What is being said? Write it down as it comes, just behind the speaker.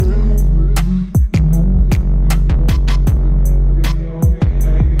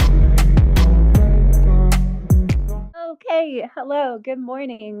Hello, good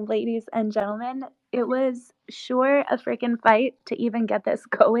morning, ladies and gentlemen. It was sure a freaking fight to even get this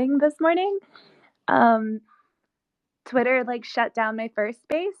going this morning. Um, Twitter shut down my first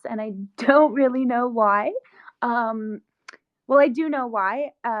space, and I don't really know why. Um, well, I do know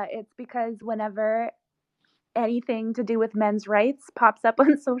why. It's because whenever anything to do with men's rights pops up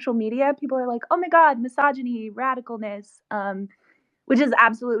on social media, people are like, "Oh my god, misogyny, radicalness," which is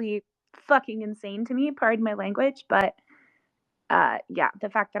absolutely fucking insane to me. Pardon my language, but yeah, the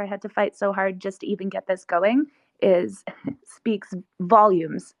fact that I had to fight so hard just to even get this going is speaks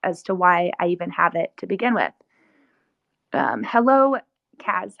volumes as to why I even have it to begin with. Hello,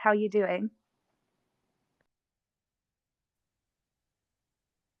 Kaz, how you doing?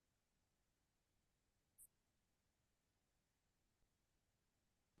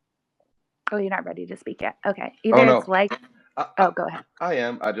 Oh, you're not ready to speak yet. Okay, Oh either it's no, like, I, I, oh, go ahead. I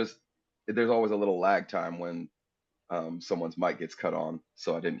am. I just there's always a little lag time when someone's mic gets cut on,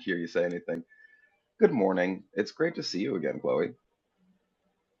 so I didn't hear you say anything. Good morning. It's great to see you again, Chloe.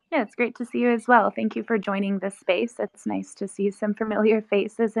 Yeah, it's great to see you as well. Thank you for joining this space. It's nice to see some familiar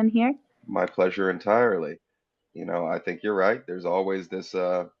faces in here. My pleasure entirely. I think you're right. There's always this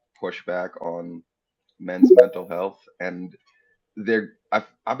pushback on men's mental health, and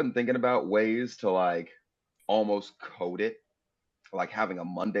I've been thinking about ways to almost code it, like having a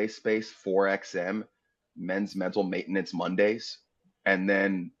Monday space 4XM, men's mental maintenance Mondays, and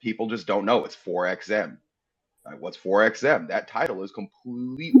then people just don't know it's 4XM. Like, what's 4XM? That title is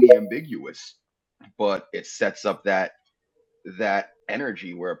completely ambiguous, but it sets up that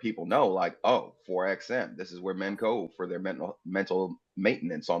energy where people know, like, oh, 4XM. This is where men go for their mental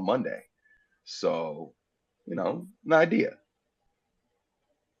maintenance on Monday. So, an idea.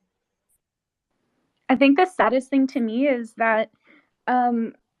 I think the saddest thing to me is that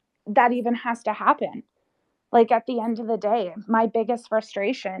um, that even has to happen. Like at the end of the day, my biggest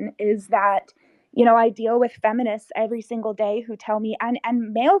frustration is that I deal with feminists every single day who tell me, and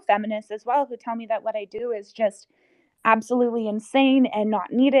male feminists as well, who tell me that what I do is just absolutely insane and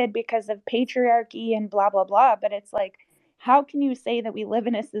not needed because of patriarchy and blah blah blah. But it's like, how can you say that we live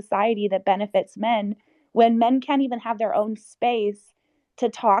in a society that benefits men when men can't even have their own space to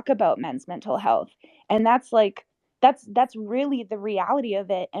talk about men's mental health? And that's really the reality of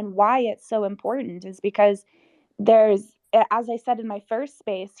it, and why it's so important is because there's, as I said in my first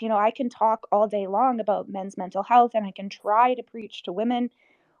space, I can talk all day long about men's mental health, and I can try to preach to women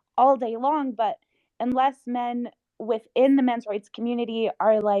all day long, but unless men within the men's rights community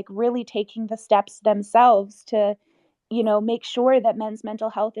are really taking the steps themselves to make sure that men's mental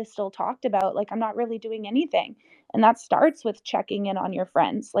health is still talked about, I'm not really doing anything. And that starts with checking in on your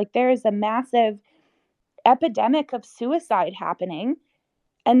friends. There is a massive epidemic of suicide happening,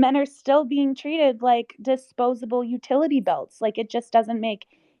 and men are still being treated like disposable utility belts. It just doesn't make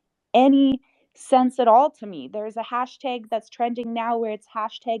any sense at all to me. There's a hashtag that's trending now where it's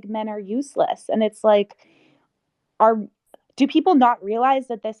hashtag men are useless. And it's like, are do people not realize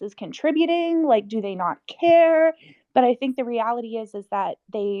that this is contributing? Do they not care? But I think the reality is that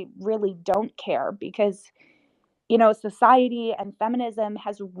they really don't care because society and feminism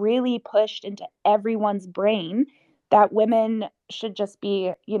has really pushed into everyone's brain that women should just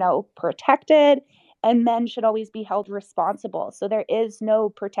be, protected, and men should always be held responsible. So there is no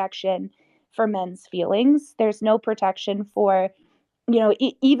protection for men's feelings. There's no protection for,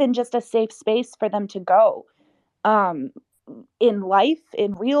 even just a safe space for them to go. Um, in life,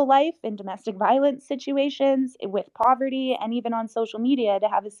 in real life, in domestic violence situations, with poverty, and even on social media to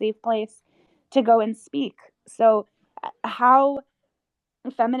have a safe place to go and speak. So, how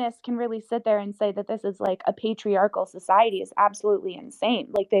feminists can really sit there and say that this is a patriarchal society is absolutely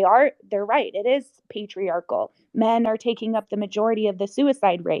insane. They're right. It is patriarchal. Men are taking up the majority of the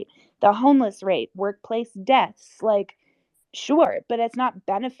suicide rate, the homeless rate, workplace deaths. Sure, but it's not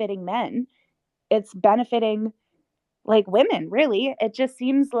benefiting men. It's benefiting women, really. It just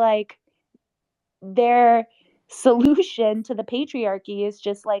seems like their solution to the patriarchy is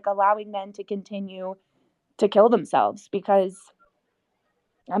just allowing men to continue to kill themselves because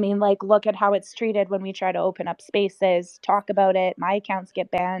I mean, look at how it's treated when we try to open up spaces, talk about it. My accounts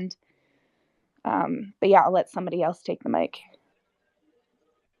get banned. But yeah, I'll let somebody else take the mic.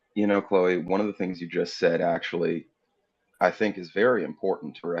 Chloe, one of the things you just said actually, I think is very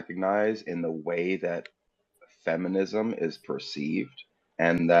important to recognize in the way that feminism is perceived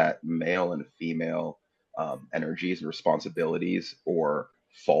and that male and female energies and responsibilities or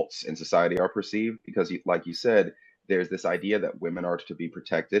faults in society are perceived. Because, like you said, there's this idea that women are to be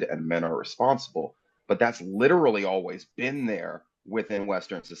protected and men are responsible. But that's literally always been there within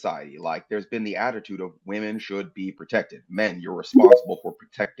Western society. Like there's been the attitude of women should be protected. Men, you're responsible for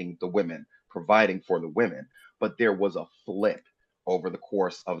protecting the women, providing for the women. But there was a flip over the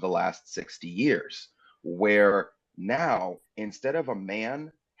course of the last 60 years where now, instead of a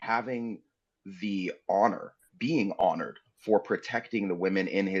man having the honor, being honored for protecting the women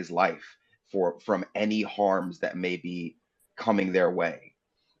in his life for from any harms that may be coming their way,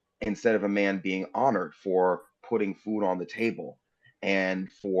 instead of a man being honored for putting food on the table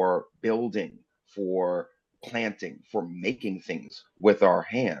and for building, for planting, for making things with our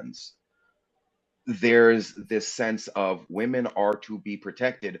hands, there's this sense of women are to be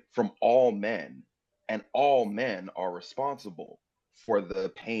protected from all men, and all men are responsible for the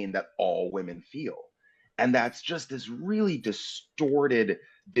pain that all women feel. And that's just this really distorted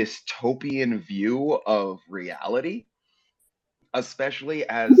dystopian view of reality, especially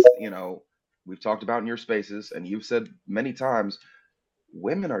as, we've talked about in your spaces, and you've said many times,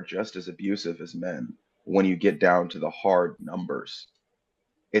 women are just as abusive as men when you get down to the hard numbers.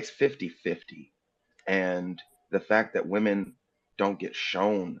 It's 50-50. And the fact that women don't get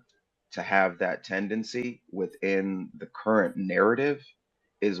shown to have that tendency within the current narrative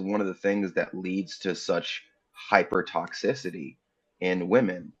is one of the things that leads to such hyper toxicity in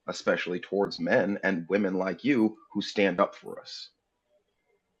women, especially towards men and women like you who stand up for us.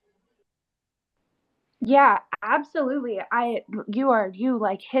 Yeah, absolutely. You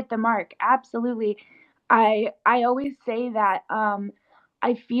like hit the mark. Absolutely. I always say that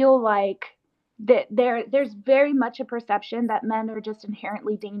I feel like that there's very much a perception that men are just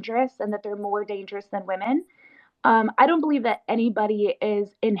inherently dangerous and that they're more dangerous than women. I don't believe that anybody is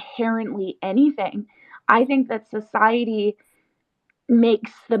inherently anything. I think that society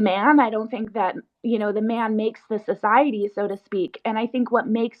makes the man. I don't think that, the man makes the society, so to speak. And I think what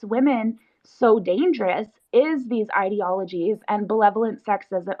makes women so dangerous is these ideologies and benevolent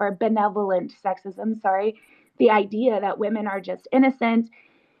sexism, sorry. The idea that women are just innocent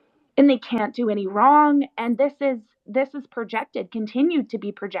and they can't do any wrong, and this is projected, continued to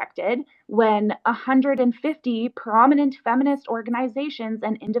be projected when 150 prominent feminist organizations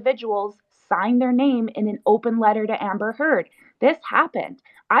and individuals signed their name in an open letter to Amber Heard. This happened.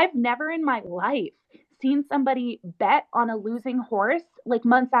 I've never in my life seen somebody bet on a losing horse like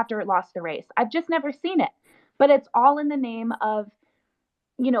months after it lost the race. I've just never seen it, but it's all in the name of,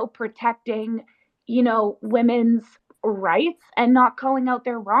 protecting, women's rights and not calling out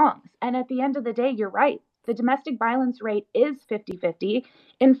their wrongs. And at the end of the day, you're right. The domestic violence rate is 50-50.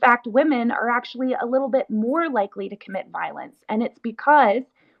 In fact, women are actually a little bit more likely to commit violence. And it's because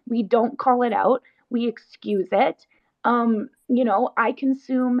we don't call it out, we excuse it. I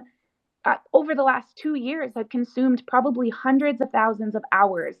consume over the last 2 years, I've consumed probably hundreds of thousands of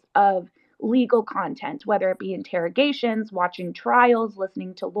hours of legal content, whether it be interrogations, watching trials,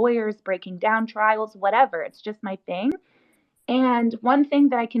 listening to lawyers, breaking down trials, whatever. It's just my thing. And one thing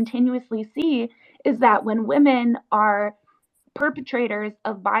that I continuously see is that when women are perpetrators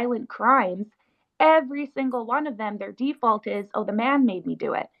of violent crimes, every single one of them, their default is, oh, the man made me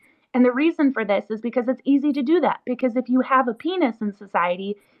do it. And the reason for this is because it's easy to do that. Because if you have a penis in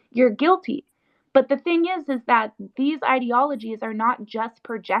society, you're guilty. But the thing is that these ideologies are not just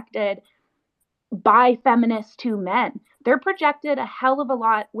projected by feminists to men. They're projected a hell of a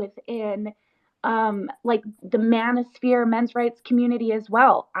lot within like the manosphere, men's rights community as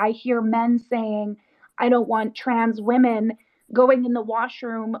well. I hear men saying, I don't want trans women going in the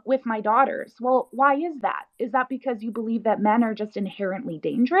washroom with my daughters. Well, why is that? Is that because you believe that men are just inherently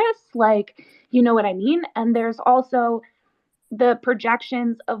dangerous? Like, you know what I mean? And there's also the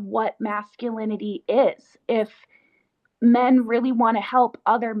projections of what masculinity is. If men really want to help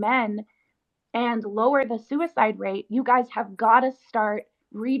other men and lower the suicide rate, you guys have got to start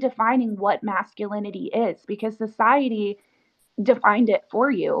redefining what masculinity is, because society defined it for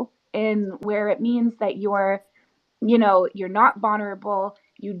you, in where it means that you're not vulnerable,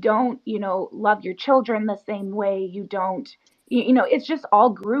 you don't, love your children the same way, you don't, it's just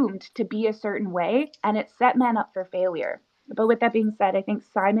all groomed to be a certain way, and it set men up for failure. But with that being said, I think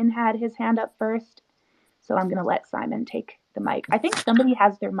Simon had his hand up first, so I'm going to let Simon take the mic. I think somebody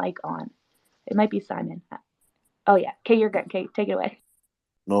has their mic on. It might be Simon. Oh yeah. Okay, you're good. Okay, take it away.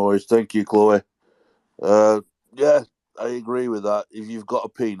 No worries. Thank you, Chloe. Uh, yeah, I agree with that. If you've got a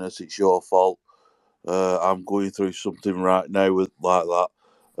penis, it's your fault. I'm going through something right now with like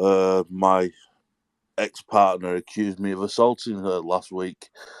that. My ex-partner accused me of assaulting her last week,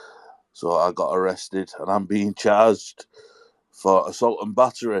 so I got arrested and I'm being charged for assault and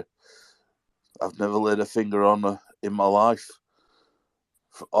battery. I've never laid a finger on her in my life.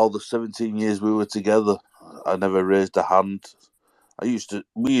 For all the 17 years we were together, I never raised a hand.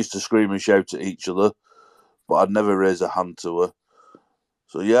 we used to scream and shout at each other, but I'd never raise a hand to her.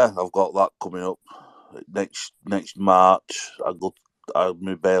 So yeah, I've got that coming up next March.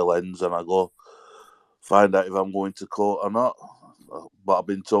 My bail ends and I go find out if I'm going to court or not. But I've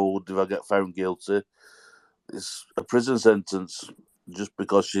been told if I get found guilty, it's a prison sentence just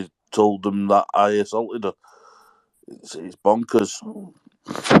because she told them that I assaulted her. It's bonkers.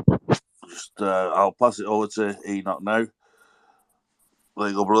 I'll pass it over to Enoch now. There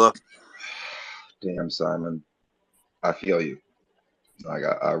you go, brother. Damn, Simon, I feel you. Like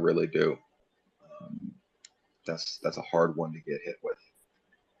I really do. Um, that's a hard one to get hit with,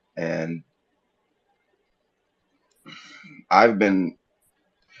 and I've been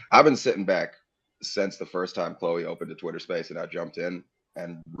sitting back since the first time Chloe opened a Twitter space and I jumped in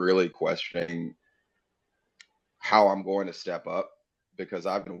and really questioning how I'm going to step up because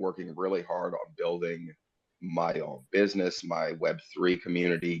I've been working really hard on building my own business, my Web3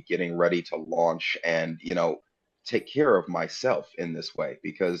 community, getting ready to launch and, take care of myself in this way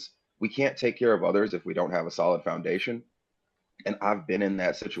because we can't take care of others if we don't have a solid foundation. And I've been in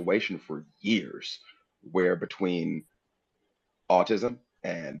that situation for years where between autism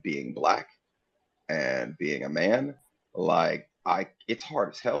and being black and being a man, like it's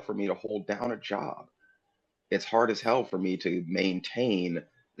hard as hell for me to hold down a job. It's hard as hell for me to maintain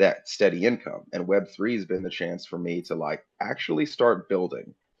that steady income. And Web3 has been the chance for me to like actually start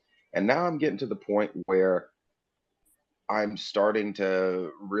building. And now I'm getting to the point where I'm starting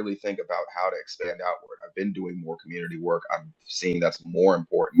to really think about how to expand outward. I've been doing more community work. I'm seeing that's more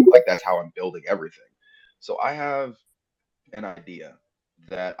important. Like that's how I'm building everything. So I have an idea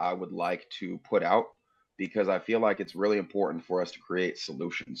that I would like to put out because I feel like it's really important for us to create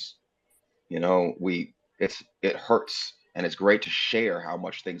solutions. It hurts and it's great to share how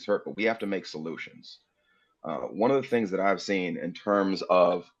much things hurt, but we have to make solutions. One of the things that I've seen in terms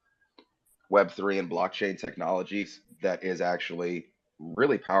of Web3 and blockchain technologies that is actually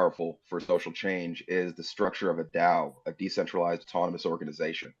really powerful for social change is the structure of a DAO, a decentralized autonomous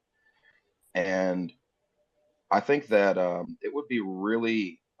organization. And I think that it would be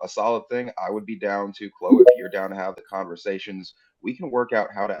really a solid thing. I would be down to, Chloe, if you're down to have the conversations, we can work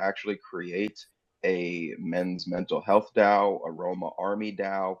out how to actually create a men's mental health DAO, a Roma Army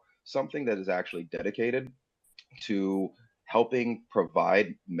DAO, something that is actually dedicated to helping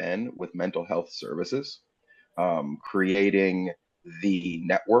provide men with mental health services, creating the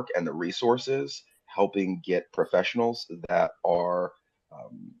network and the resources, helping get professionals that are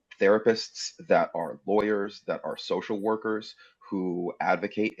therapists, that are lawyers, that are social workers who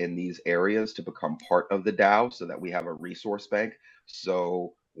advocate in these areas to become part of the DAO so that we have a resource bank.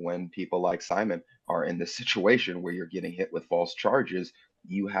 So when people like Simon are in this situation where you're getting hit with false charges,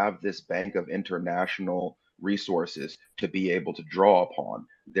 you have this bank of international resources to be able to draw upon.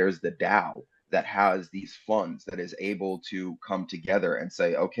 There's the DAO that has these funds that is able to come together and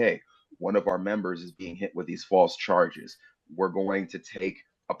say, okay, one of our members is being hit with these false charges. We're going to take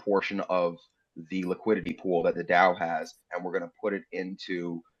a portion of the liquidity pool that the DAO has, and we're going to put it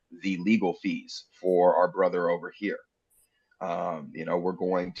into the legal fees for our brother over here. We're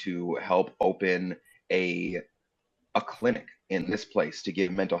going to help open a clinic in this place to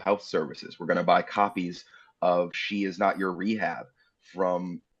give mental health services. We're going to buy copies of She Is Not Your Rehab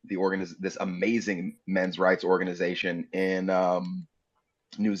from this amazing men's rights organization in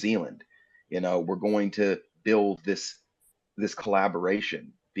New Zealand. We're going to build this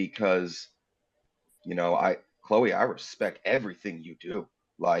collaboration because Chloe, I respect everything you do.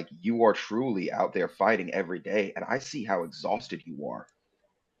 Like you are truly out there fighting every day, and I see how exhausted you are.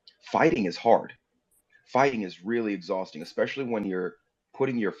 Fighting is hard. Fighting is really exhausting, especially when you're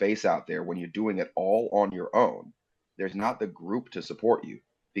putting your face out there, when you're doing it all on your own. There's not the group to support you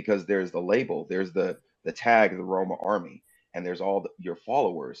because there's the label, there's the tag, the Roma Army, and there's all your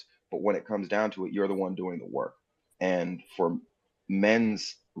followers. But when it comes down to it, you're the one doing the work. And for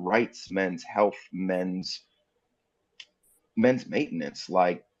men's rights, men's health, men's maintenance,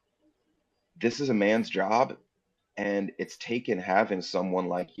 like this is a man's job, and it's taken having someone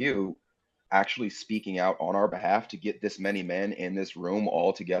like you actually speaking out on our behalf to get this many men in this room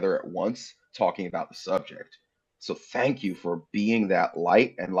all together at once talking about the subject. So thank you for being that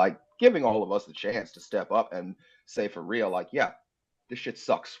light and like giving all of us the chance to step up and say for real, like, yeah, this shit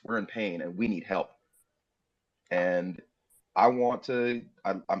sucks. We're in pain and we need help. And I'm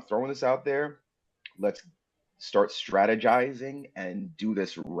throwing this out there. Let's start strategizing and do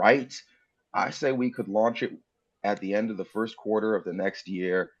this right. I say we could launch it at the end of the first quarter of the next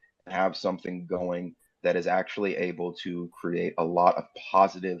year and have something going that is actually able to create a lot of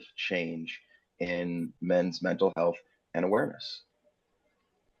positive change in men's mental health and awareness.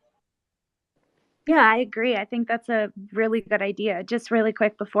 Yeah, I agree. I think that's a really good idea. Just really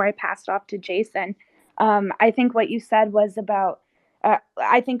quick before I pass it off to Jason, I think what you said was about.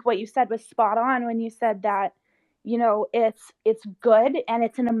 I think what you said was spot on when you said that. It's good and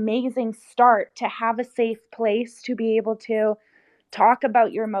it's an amazing start to have a safe place to be able to talk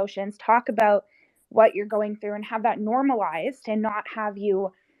about your emotions, talk about what you're going through, and have that normalized and not have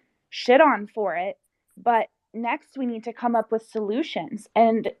you shit on for it. But next, we need to come up with solutions.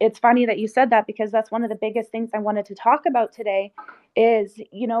 And it's funny that you said that because that's one of the biggest things I wanted to talk about today is,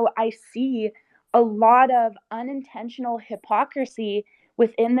 I see a lot of unintentional hypocrisy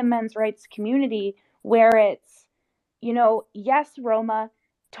within the men's rights community where it's, yes, Roma,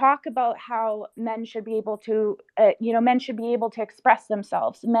 talk about how men should be able to, men should be able to express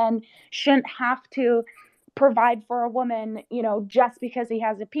themselves. Men shouldn't have to provide for a woman, just because he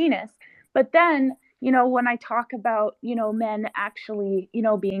has a penis. But then, when I talk about, men actually,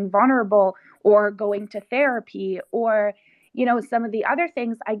 being vulnerable or going to therapy or, some of the other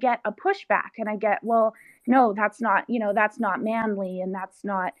things, I get a pushback and I get, well, no, that's not manly. And that's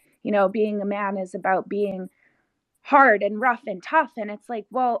not, being a man is about being hard and rough and tough. And it's like,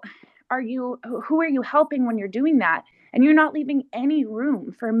 well, who are you helping when you're doing that? And you're not leaving any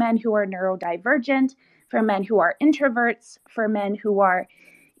room for men who are neurodivergent, for men who are introverts, for men who are,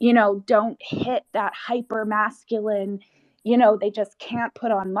 don't hit that hyper masculine, they just can't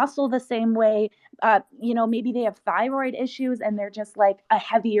put on muscle the same way. Maybe they have thyroid issues and they're just like a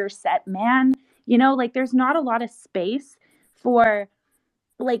heavier set man, like there's not a lot of space for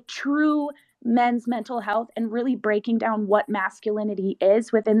like true men's mental health and really breaking down what masculinity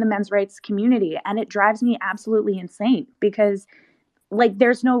is within the men's rights community. And it drives me absolutely insane because like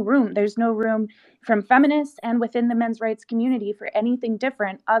there's no room from feminists and within the men's rights community for anything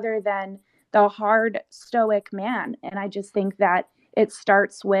different other than the hard stoic man. And I just think that it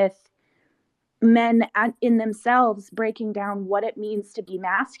starts with men in themselves breaking down what it means to be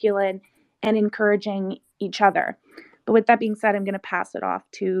masculine and encouraging each other. But with that being said, I'm going to pass it off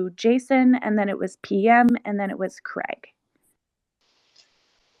to Jason, and then it was PM, and then it was Craig.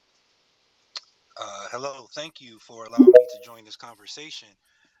 Hello, thank you for allowing me to join this conversation.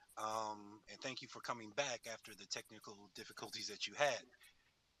 And thank you for coming back after the technical difficulties that you had.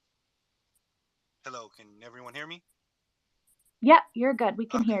 Hello, can everyone hear me? Yeah, you're good. We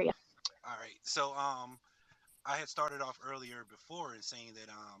can Okay, hear you. all right. So, I had started off earlier before in saying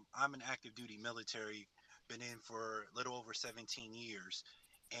that I'm an active duty military, been in for a little over 17 years.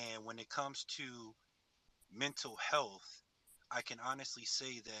 And when it comes to mental health, I can honestly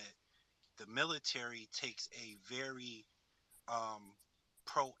say that the military takes a very um,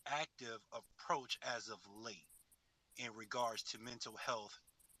 proactive approach as of late in regards to mental health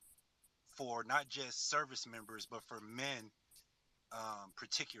for not just service members, but for men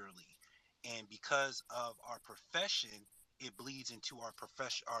particularly. And because of our profession, it bleeds into our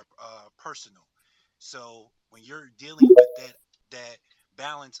profession, our personal. So when you're dealing with that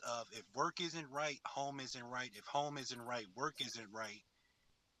balance of if work isn't right, home isn't right. If home isn't right, work isn't right.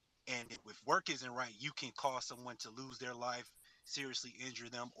 And if work isn't right, you can cause someone to lose their life, seriously injure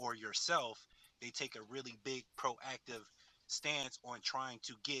them, or yourself. They take a really big proactive stance on trying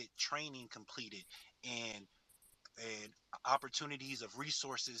to get training completed and and opportunities of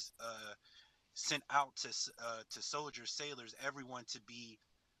resources sent out to soldiers, sailors, everyone to be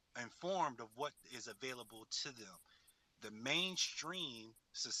informed of what is available to them. The mainstream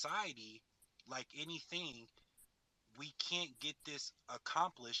society, like anything, we can't get this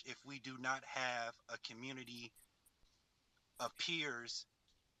accomplished if we do not have a community of peers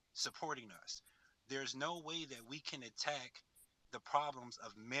supporting us. There's no way that we can attack the problems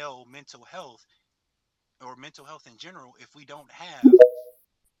of male mental health or mental health in general if we don't have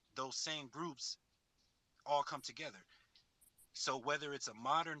those same groups all come together. So whether it's a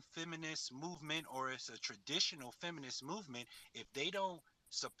modern feminist movement or it's a traditional feminist movement, if they don't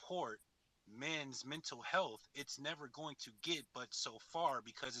support men's mental health, it's never going to get but so far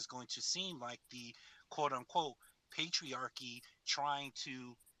because it's going to seem like the quote unquote patriarchy trying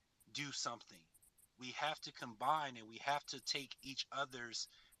to do something. We have to combine and we have to take each other's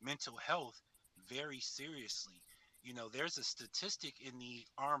mental health very seriously. You know, there's a statistic in the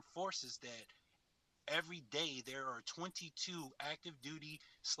armed forces that every day there are 22 active duty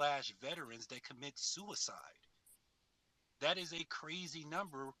slash veterans that commit suicide. That is a crazy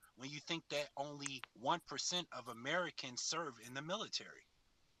number when you think that only 1% of Americans serve in the military.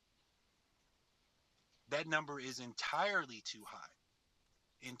 That number is entirely too high,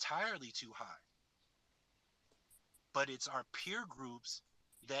 entirely too high. But it's our peer groups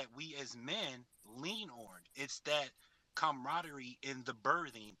that we as men lean on. It's that camaraderie in the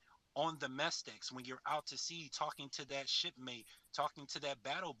birthing. on the mess decks, when you're out to sea, talking to that shipmate, talking to that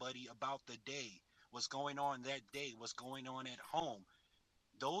battle buddy about the day, what's going on that day, what's going on at home.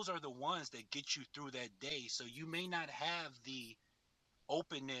 Those are the ones that get you through that day. So you may not have the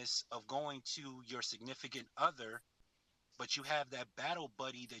openness of going to your significant other, but you have that battle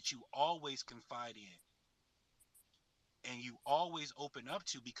buddy that you always confide in and you always open up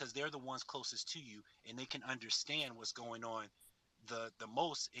to, because they're the ones closest to you and they can understand what's going on the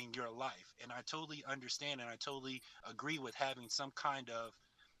most in your life. And I totally understand and I totally agree with having some kind of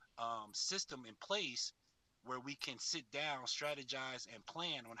system in place where we can sit down, strategize, and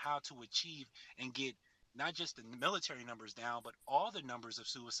plan on how to achieve and get not just the military numbers down, but all the numbers of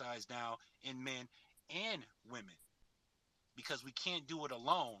suicides down in men and women, because we can't do it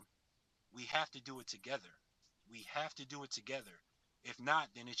alone. We have to do it together. We have to do it together. If not,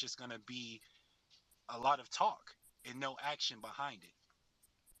 then it's just going to be a lot of talk and no action behind it.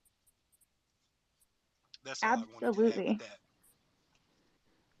 That's all I wanted to add with Absolutely. that.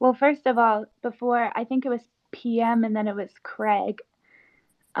 Well, first of all, before I think it was PM and then it was Craig.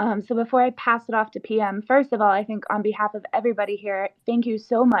 So before I pass it off to PM, first of all, I think on behalf of everybody here, thank you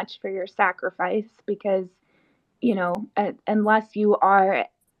so much for your sacrifice because, unless you are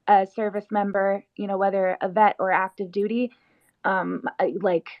a service member, whether a vet or active duty,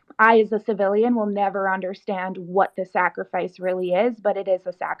 like I, as a civilian, will never understand what the sacrifice really is, but it is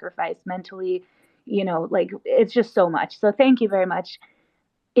a sacrifice mentally, like it's just so much. So thank you very much.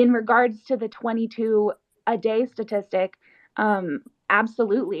 In regards to the 22 a day statistic,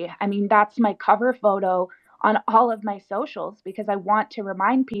 absolutely. I mean, that's my cover photo on all of my socials because I want to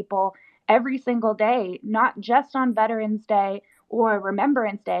remind people every single day, not just on Veterans Day or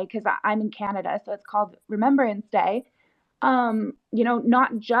Remembrance Day, because I'm in Canada, so it's called Remembrance Day.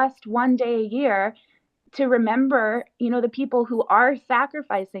 Not just one day a year to remember, the people who are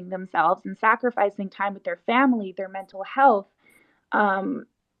sacrificing themselves and sacrificing time with their family, their mental health. um,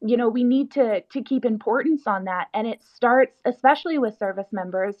 we need to keep importance on that, and it starts especially with service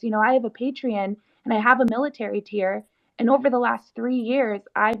members. I have a Patreon and I have a military tier, and over the last 3 years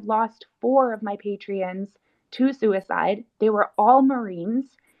I've lost 4 of my Patreons to suicide. They were all Marines,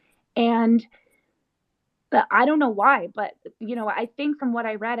 and I don't know why, but I think from what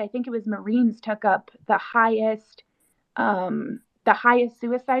I read, I think it was Marines took up the highest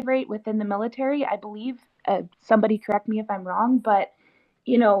suicide rate within the military, I believe. Somebody correct me if I'm wrong, but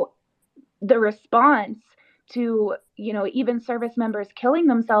you know, the response to, even service members killing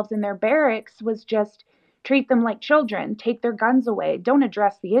themselves in their barracks was just treat them like children, take their guns away, don't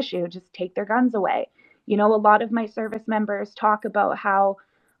address the issue, just take their guns away. A lot of my service members talk about how,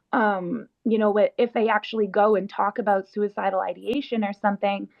 if they actually go and talk about suicidal ideation or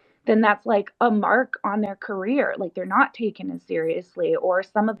something, then that's like a mark on their career. Like they're not taken as seriously, or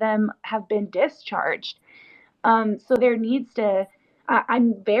some of them have been discharged. So there needs to,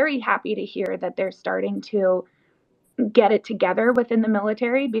 I'm very happy to hear that they're starting to get it together within the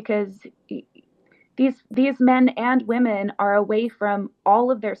military because these men and women are away from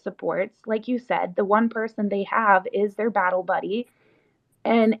all of their supports. Like you said, the one person they have is their battle buddy,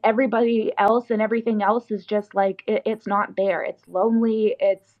 and everybody else and everything else is just like it's not there. It's lonely.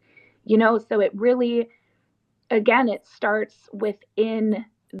 So it really, again, it starts within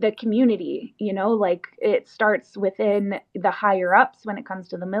the community, like it starts within the higher ups when it comes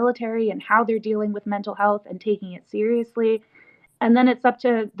to the military and how they're dealing with mental health and taking it seriously. And then it's up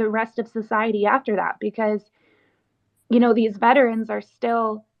to the rest of society after that because, these veterans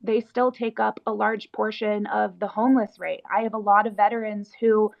they still take up a large portion of the homeless rate. I have a lot of veterans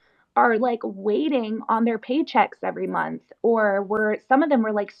who are like waiting on their paychecks every month, or some of them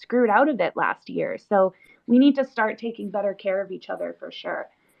were like screwed out of it last year. So we need to start taking better care of each other for sure.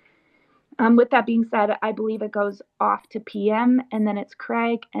 With that being said, I believe it goes off to PM, and then it's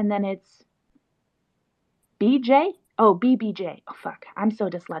Craig, and then it's BJ. Oh, BBJ. Oh, fuck. I'm so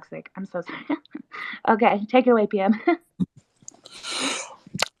dyslexic. I'm so sorry. Okay, take it away, PM.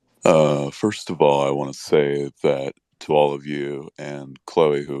 First of all, I want to say that to all of you and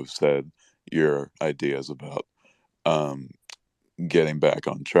Chloe who have said your ideas about um, getting back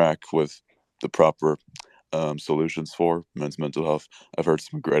on track with the proper solutions for men's mental health. I've heard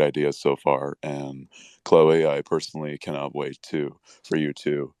some great ideas so far, and Chloe, I personally cannot wait for you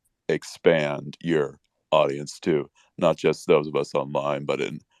to expand your audience to not just those of us online, but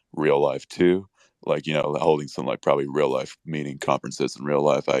in real life too. Like holding some like probably real life meeting conferences in real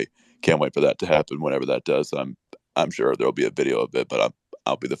life. I can't wait for that to happen. Whenever that does, I'm sure there'll be a video of it, but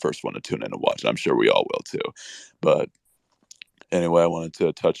I'll be the first one to tune in and watch it. I'm sure we all will too. But anyway, I wanted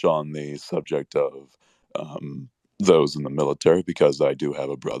to touch on the subject of um, those in the military, because I do have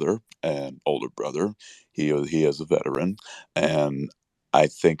a brother, an older brother. He is a veteran, and I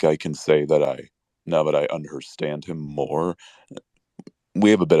think I can say that now that I understand him more, we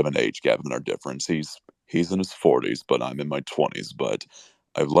have a bit of an age gap in our difference. He's in his 40s, but I'm in my 20s. But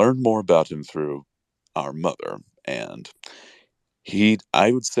I've learned more about him through our mother, and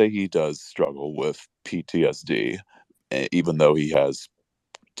I would say he does struggle with PTSD, even though he has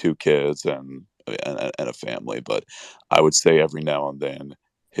two kids and a family. But I would say every now and then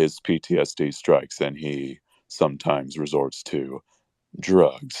his PTSD strikes, and he sometimes resorts to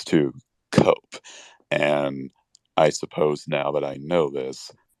drugs to cope. And I suppose now that I know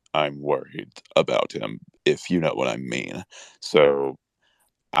this, I'm worried about him, if you know what I mean. So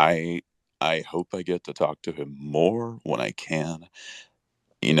I I hope I get to talk to him more when I can.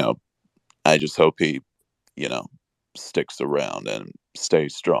 You know, I just hope he, you know, sticks around and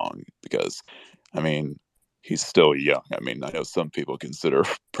stays strong, because I mean, he's still young. I mean, I know some people consider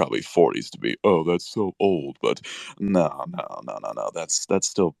probably 40s to be, oh, that's so old, but no, no, no, no, no. That's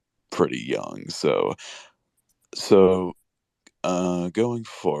still pretty young. So going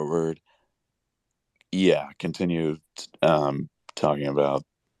forward, yeah, talking about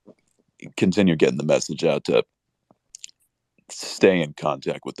continue getting the message out to stay in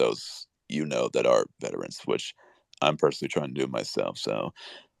contact with those that are veterans, which I'm personally trying to do myself. So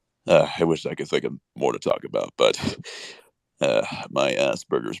I wish I could think of more to talk about, but my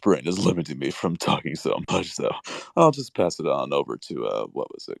Asperger's brain is limiting me from talking so much. So I'll just pass it on over to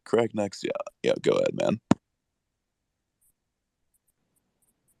what was it, Craig next? Yeah, yeah. Go ahead, man.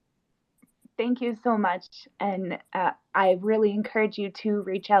 Thank you so much. And I really encourage you to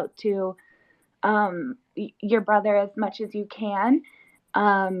reach out to your brother as much as you can,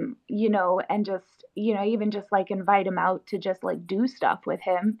 and just, even just like invite him out to just like do stuff with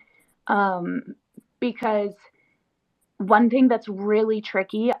him. Um, because one thing that's really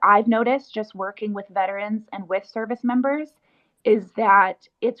tricky, I've noticed just working with veterans and with service members, is that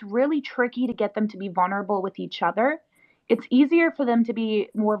it's really tricky to get them to be vulnerable with each other. It's easier for them to be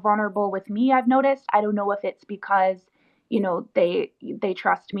more vulnerable with me, I've noticed. I don't know if it's because, they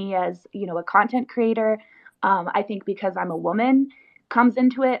trust me as, a content creator. I think because I'm a woman comes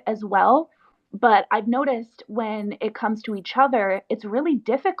into it as well. But I've noticed when it comes to each other, it's really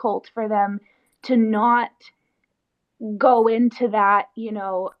difficult for them to not go into that,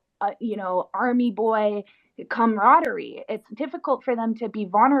 army boy camaraderie. It's difficult for them to be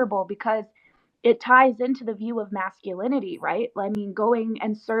vulnerable because it ties into the view of masculinity, right? I mean, going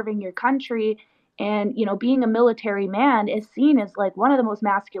and serving your country and, being a military man is seen as like one of the most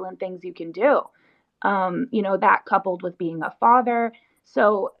masculine things you can do. That coupled with being a father.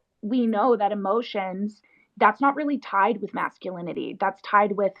 So we know that emotions, that's not really tied with masculinity, that's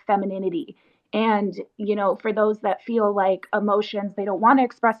tied with femininity. And, for those that feel like emotions, they don't want to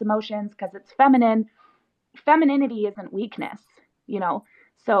express emotions because it's feminine, femininity isn't weakness, you know.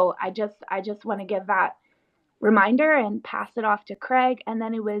 So I just want to give that reminder and pass it off to Craig. And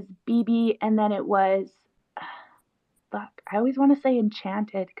then it was BB, and then it was fuck. I always want to say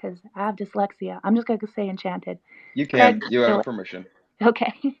enchanted because I have dyslexia. I'm just gonna say enchanted. You can. Craig, You do have it. permission.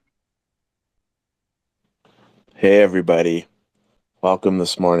 Okay. Hey, everybody. Welcome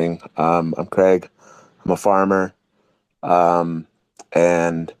this morning. I'm Craig. I'm a farmer.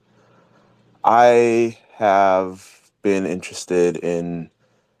 And I have been interested in,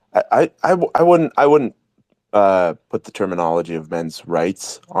 I wouldn't put the terminology of men's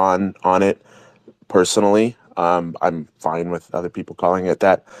rights on it personally. I'm fine with other people calling it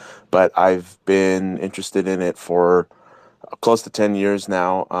that, but I've been interested in it for close to 10 years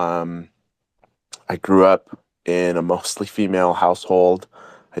now. I grew up in a mostly female household.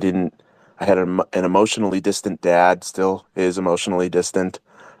 I didn't. I had an emotionally distant dad, still is emotionally distant.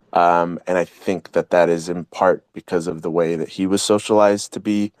 And I think that is in part because of the way that he was socialized to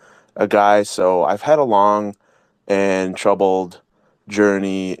be a guy. So I've had a long and troubled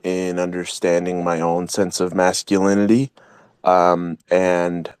journey in understanding my own sense of masculinity.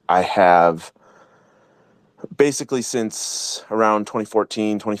 And I have basically since around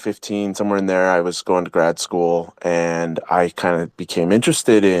 2014, 2015, somewhere in there, I was going to grad school and I kind of became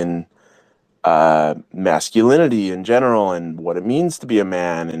interested in masculinity in general and what it means to be a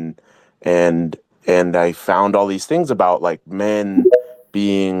man. And, and I found all these things about like men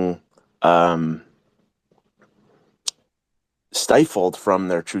being stifled from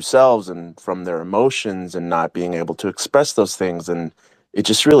their true selves and from their emotions and not being able to express those things. And it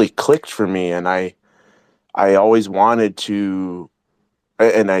just really clicked for me. And I always wanted to,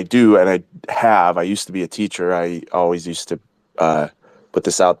 and I do, and I used to be a teacher. I always used to put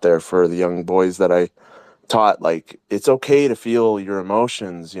this out there for the young boys that I taught, like, it's okay to feel your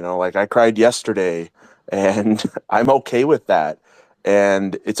emotions, you know, like I cried yesterday and I'm okay with that.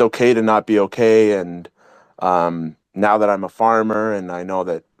 And it's okay to not be okay. And now that I'm a farmer and I know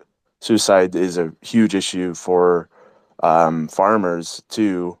that suicide is a huge issue for farmers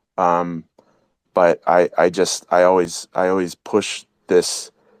too. But I always push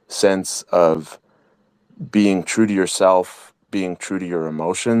this sense of being true to yourself, being true to your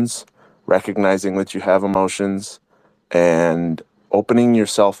emotions, recognizing that you have emotions, and opening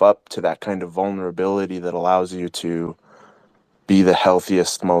yourself up to that kind of vulnerability that allows you to be the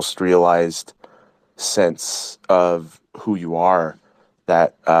healthiest, most realized sense of who you are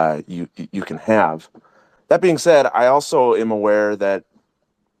that you can have. That being said, I also am aware that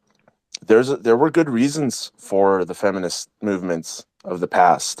there were good reasons for the feminist movements of the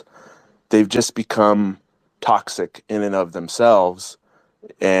past. They've just become toxic in and of themselves,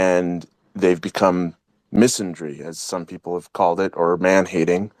 and they've become misandry, as some people have called it, or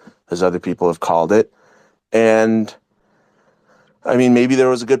man-hating, as other people have called it. And I mean, maybe there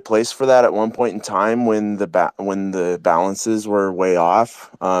was a good place for that at one point in time when the balances were way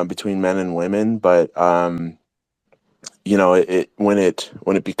off between men and women. But you know, when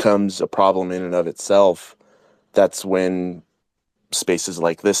it becomes a problem in and of itself, that's when spaces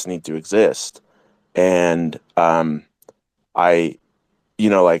like this need to exist. And I, you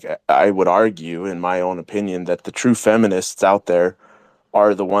know, like I would argue, in my own opinion, that the true feminists out there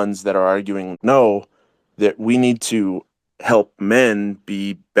are the ones that are arguing, no, that we need to help men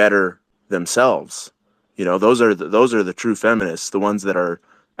be better themselves. You know, those are the true feminists, the ones that are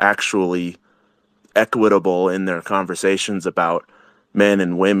actually equitable in their conversations about men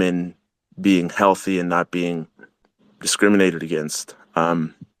and women being healthy and not being discriminated against.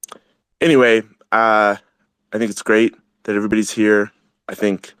 Anyway, I think it's great that everybody's here. I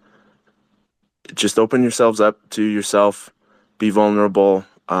think just open yourselves up to yourself, be vulnerable,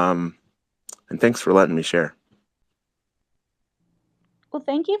 and thanks for letting me share. Well,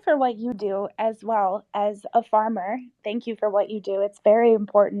 thank you for what you do as well as a farmer. Thank you for what you do. It's very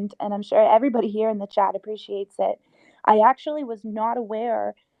important, and I'm sure everybody here in the chat appreciates it. I actually was not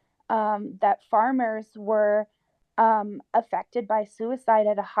aware that farmers were affected by suicide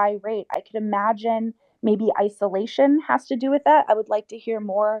at a high rate. I could imagine maybe isolation has to do with that. I would like to hear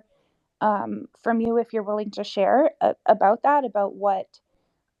more from you if you're willing to share about that, about what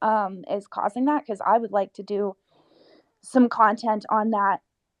is causing that, because I would like to do some content on that.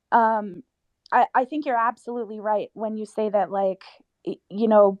 Um, I think you're absolutely right when you say that, like, you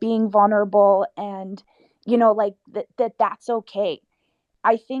know, being vulnerable and, you know, like that's okay.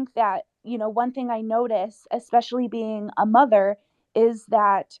 I think that, you know, one thing I notice, especially being a mother, is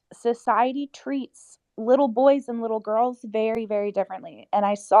that society treats little boys and little girls very, very differently. And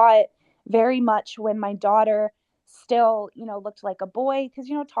I saw it very much when my daughter still, you know, looked like a boy, because,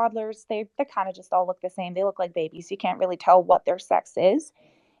 you know, toddlers, they kind of just all look the same. They look like babies. You can't really tell what their sex is.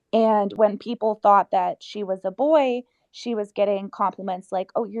 And when people thought that she was a boy, she was getting compliments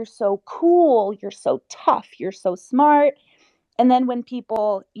like, "Oh, you're so cool, you're so tough, you're so smart." And then when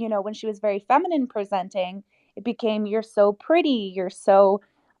people, you know, when she was very feminine presenting, it became, "You're so pretty,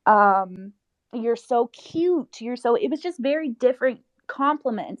 um you're so cute, you're so," it was just very different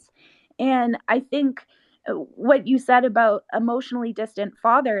compliments. And I think what you said about emotionally distant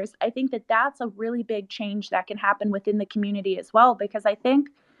fathers, I think that that's a really big change that can happen within the community as well, because I think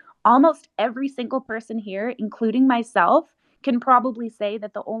almost every single person here, including myself, can probably say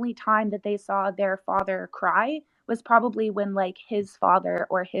that the only time that they saw their father cry was probably when, like, his father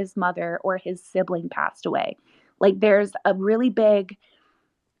or his mother or his sibling passed away. Like, there's a really big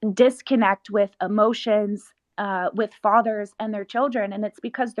disconnect with emotions with fathers and their children, and it's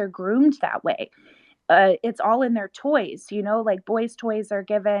because they're groomed that way. It's all in their toys, you know, like boys' toys are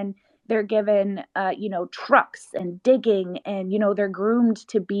given, they're given, you know, trucks and digging, and, you know, they're groomed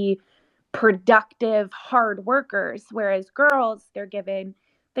to be productive, hard workers. Whereas girls, they're given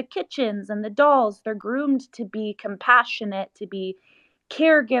the kitchens and the dolls, they're groomed to be compassionate, to be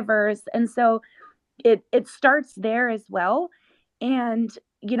caregivers. And so it starts there as well. And,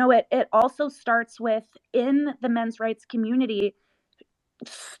 you know, it also starts with, in the men's rights community,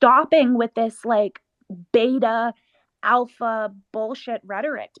 stopping with this, like, beta alpha bullshit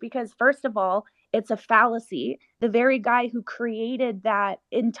rhetoric, because first of all, it's a fallacy. The very guy who created that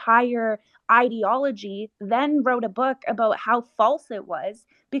entire ideology then wrote a book about how false it was,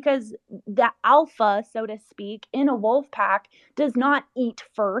 because the alpha, so to speak, in a wolf pack does not eat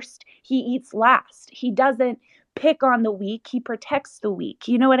first, he eats last. He doesn't pick on the weak, he protects the weak.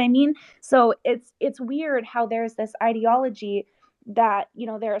 You know what I mean? So it's weird how there's this ideology that, you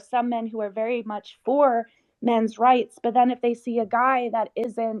know, there are some men who are very much for men's rights, but then if they see a guy that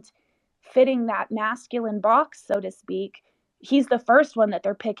isn't fitting that masculine box, so to speak, he's the first one that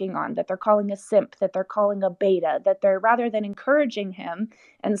they're picking on, that they're calling a simp, that they're calling a beta, that they're, rather than encouraging him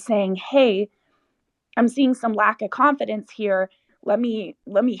and saying, hey, I'm seeing some lack of confidence here, let me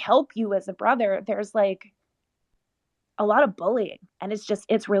help you as a brother, there's like a lot of bullying, and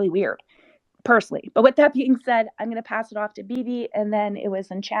it's really weird personally. But with that being said, I'm going to pass it off to BB, and then it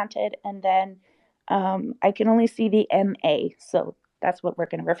was Enchanted, and then I can only see the MA, so that's what we're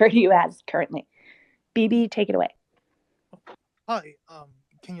going to refer to you as currently. BB, take it away. Hi,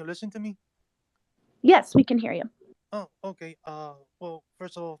 can you listen to me? Yes, we can hear you. Oh, okay. Well,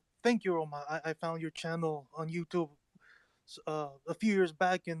 first of all, thank you, Roma. I found your channel on YouTube a few years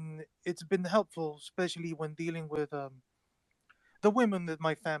back, and it's been helpful, especially when dealing with the women in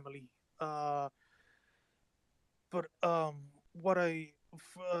my family. Uh, but what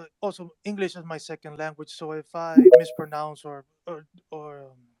also English is my second language, so if I mispronounce or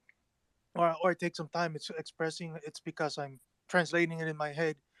take some time it's expressing, it's because I'm translating it in my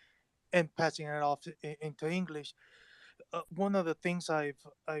head and passing it off into English. One of the things I've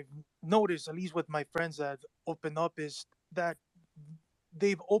noticed, at least with my friends that open up, is that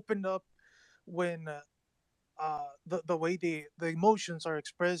they've opened up when the way the emotions are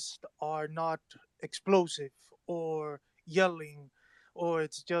expressed are not explosive or yelling, or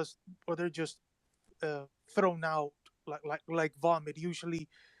it's just, or they're just thrown out like vomit. Usually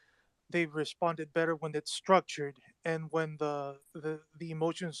they've responded better when it's structured and when the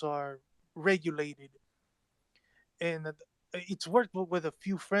emotions are regulated. And it's worked with a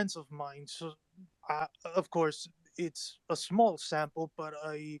few friends of mine. So, of course, it's a small sample, but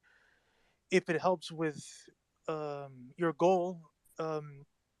if it helps with your goal, um,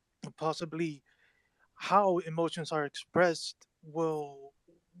 possibly how emotions are expressed will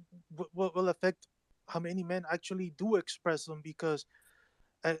affect how many men actually do express them. Because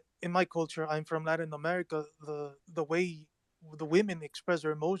in my culture, I'm from Latin America, the way the women express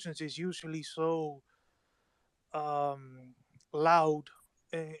their emotions is usually so loud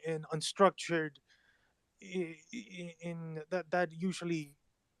and unstructured. In that usually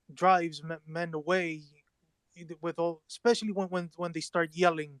drives men away, with all, especially when they start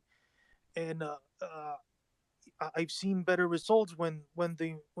yelling. And I've seen better results when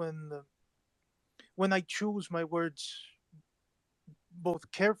I choose my words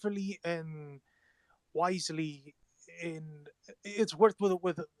both carefully and wisely. And it's worked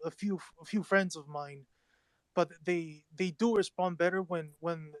with a few friends of mine, but they do respond better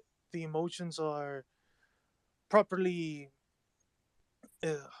when the emotions are properly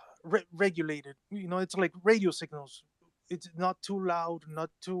regulated. You know, it's like radio signals. It's not too loud, not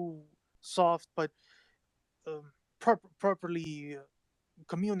too soft, but properly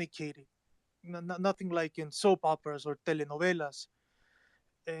communicated. Nothing like in soap operas or telenovelas.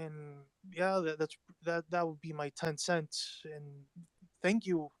 And yeah, that would be my 10 cents. And thank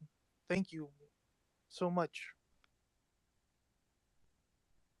you, thank you so much.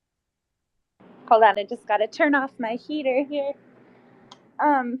 Hold on, I just got to turn off my heater here.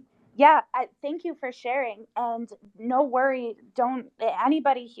 Yeah, thank you for sharing, and no worry, don't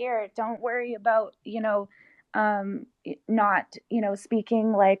anybody here, don't worry about, not,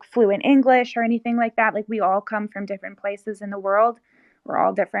 speaking like fluent English or anything like that. Like, we all come from different places in the world, we're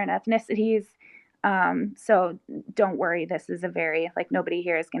all different ethnicities. So don't worry, this is a very, like, nobody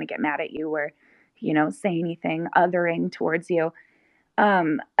here is going to get mad at you or, say anything othering towards you.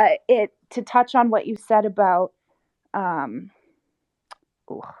 It To touch on what you said about, um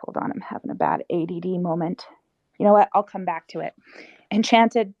ooh, hold on, I'm having a bad ADD moment. You know what? I'll come back to it.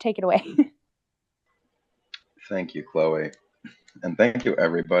 Enchanted, take it away. Thank you, Chloe, and thank you,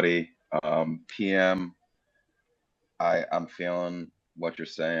 everybody. PM, I'm feeling what you're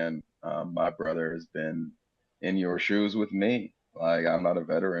saying. My brother has been in your shoes with me. Like, I'm not a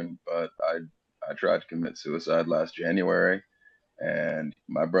veteran, but I tried to commit suicide last January, and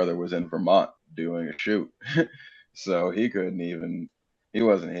my brother was in Vermont doing a shoot, so he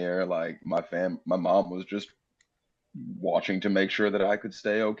wasn't here. Like, my mom was just watching to make sure that I could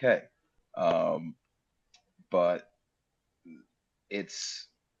stay okay. Um, but it's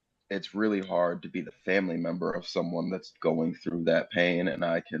it's really hard to be the family member of someone that's going through that pain, and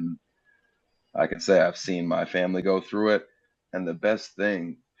I can say I've seen my family go through it. And the best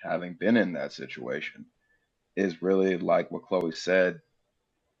thing, having been in that situation, is really, like what Chloe said,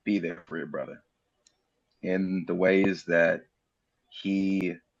 be there for your brother in the ways that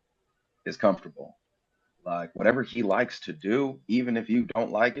he is comfortable. Like, whatever he likes to do, even if you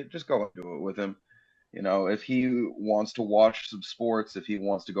don't like it, just go and do it with him. If he wants to watch some sports, if he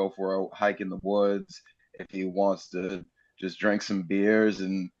wants to go for a hike in the woods, if he wants to just drink some beers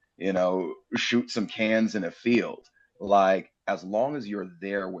and, shoot some cans in a field, like as long as you're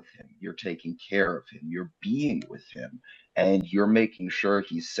there with him, you're taking care of him, you're being with him, and you're making sure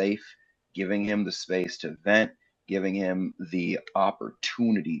he's safe, giving him the space to vent, giving him the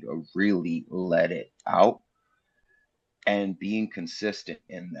opportunity to really let it out, and being consistent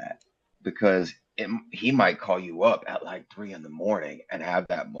in that, because he might call you up at like 3 in the morning and have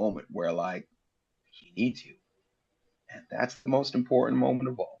that moment where like he needs you, and that's the most important moment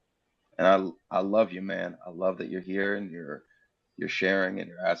of all. And I love you, man. I love that you're here and you're sharing and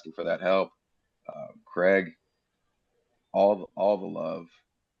you're asking for that help. Craig, all the love.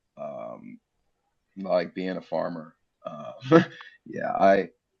 Um, like being a farmer. Yeah,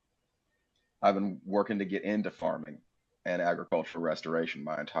 I've been working to get into farming and agricultural restoration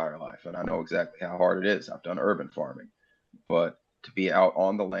my entire life, and I know exactly how hard it is. I've done urban farming, but to be out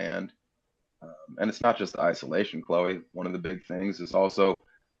on the land, and it's not just the isolation, Chloe. One of the big things is also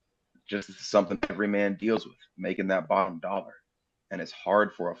just something every man deals with, making that bottom dollar. And it's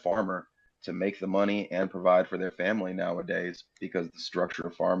hard for a farmer to make the money and provide for their family nowadays because the structure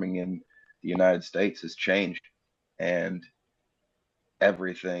of farming in the United States has changed. And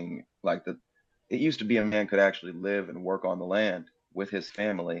everything like the it used to be a man could actually live and work on the land with his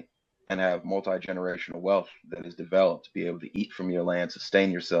family and have multi-generational wealth that is developed to be able to eat from your land,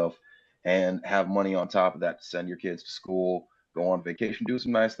 sustain yourself, and have money on top of that to send your kids to school, go on vacation, do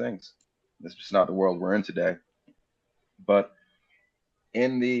some nice things. That's just not the world we're in today. But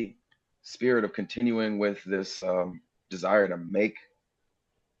in the spirit of continuing with this desire to make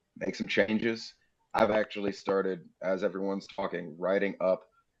some changes, I've actually started, as everyone's talking, writing up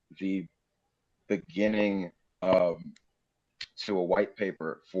the beginning to a white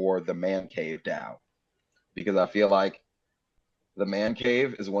paper for the Man Cave DAO, because I feel like the Man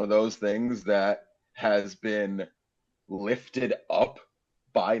Cave is one of those things that has been lifted up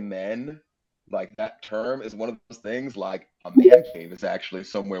by men. Like that term is one of those things, like a man cave is actually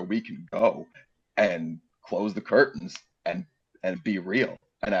somewhere we can go and close the curtains and be real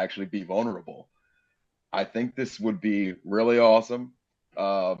and actually be vulnerable. I think this would be really awesome,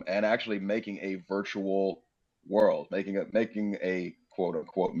 and actually making a virtual world, making a quote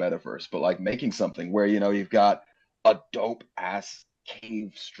unquote metaverse, but like making something where you've got a dope ass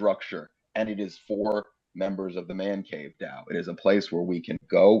cave structure, and it is for members of the Man Cave DAO. It is a place where we can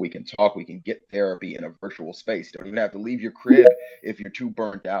go, we can talk, we can get therapy in a virtual space. You don't even have to leave your crib if you're too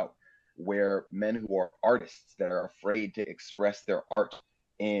burnt out. Where men who are artists that are afraid to express their art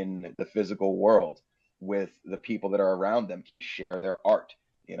in the physical world with the people that are around them to share their art,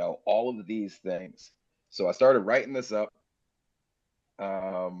 all of these things. So I started writing this up,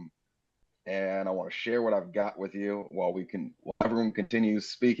 um, and I want to share what I've got with you while everyone continues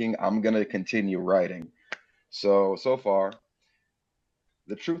speaking. I'm going to continue writing. So far,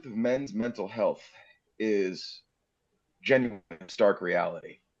 the truth of men's mental health is genuine, stark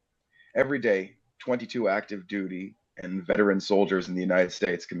reality. Every day, 22 active duty and veteran soldiers in the United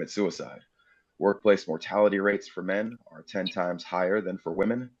States commit suicide. Workplace mortality rates for men are 10 times higher than for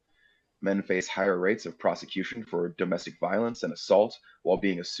women. Men face higher rates of prosecution for domestic violence and assault while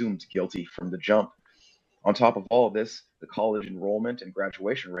being assumed guilty from the jump. On top of all of this, the college enrollment and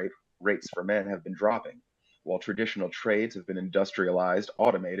graduation rates for men have been dropping, while traditional trades have been industrialized,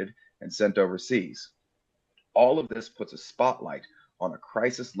 automated, and sent overseas. All of this puts a spotlight on a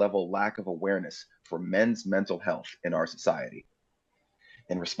crisis level lack of awareness for men's mental health in our society.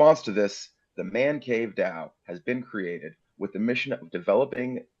 In response to this, the Man Cave DAO has been created with the mission of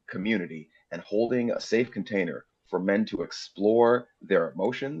developing community and holding a safe container for men to explore their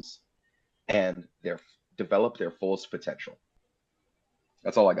emotions and develop their fullest potential.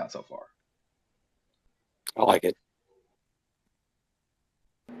 That's all I got so far. I like it.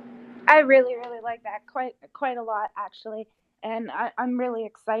 I really, really like that quite a lot, actually. And I'm really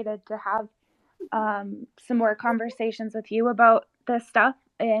excited to have some more conversations with you about this stuff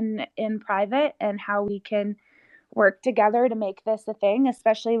in private and how we can work together to make this a thing,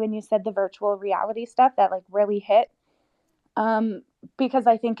 especially when you said the virtual reality stuff that like really hit. Um, because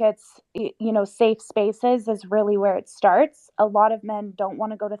I think safe spaces is really where it starts. A lot of men don't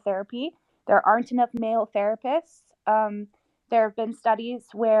want to go to therapy. There aren't enough male therapists. There have been studies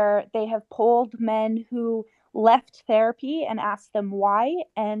where they have polled men who left therapy and asked them why,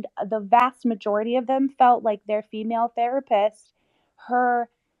 and the vast majority of them felt like their female therapist, her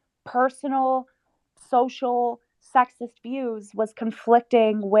personal, social, sexist views was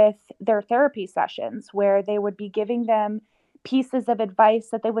conflicting with their therapy sessions, where they would be giving them pieces of advice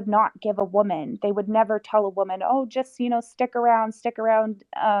that they would not give a woman. They would never tell a woman, oh, just, stick around,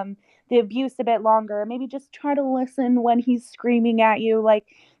 the abuse a bit longer. Maybe just try to listen when he's screaming at you. Like,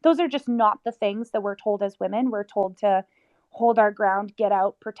 those are just not the things that we're told as women. We're told to hold our ground, get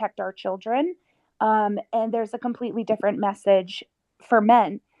out, protect our children. And there's a completely different message for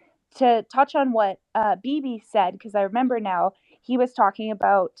men. To touch on what BB said, because I remember now, he was talking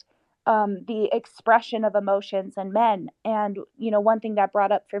about the expression of emotions in men. And, one thing that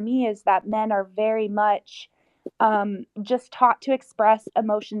brought up for me is that men are very much just taught to express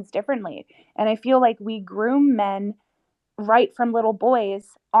emotions differently. And I feel like we groom men right from little boys,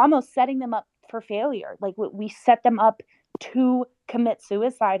 almost setting them up for failure. Like we set them up to commit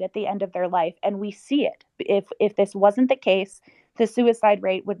suicide at the end of their life, and we see it. If this wasn't the case, the suicide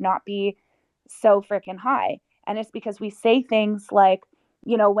rate would not be so freaking high. And it's because we say things like,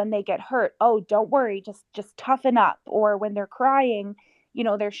 when they get hurt, oh, don't worry, just toughen up. Or when they're crying,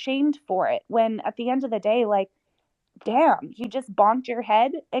 they're shamed for it. When at the end of the day, like, damn, you just bonked your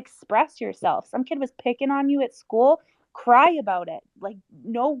head, express yourself. Some kid was picking on you at school, cry about it. Like,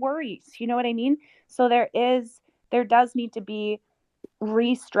 no worries. You know what I mean? So there does need to be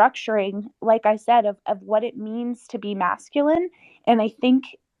restructuring, like I said, of what it means to be masculine. And I think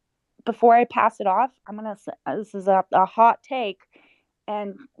before I pass it off, this is a hot take,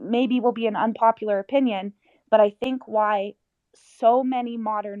 and maybe will be an unpopular opinion, but I think why so many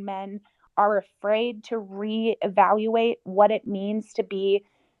modern men are afraid to reevaluate what it means to be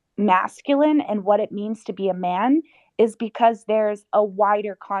masculine and what it means to be a man is because there's a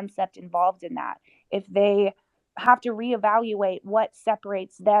wider concept involved in that. If they have to reevaluate what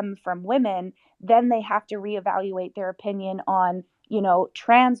separates them from women, then they have to reevaluate their opinion on,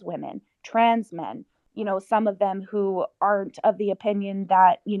 trans women, trans men, some of them who aren't of the opinion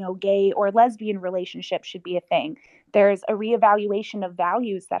that, gay or lesbian relationships should be a thing. There's a reevaluation of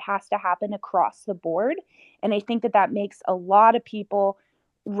values that has to happen across the board. And I think that makes a lot of people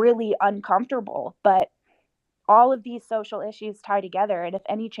really uncomfortable. But all of these social issues tie together. And if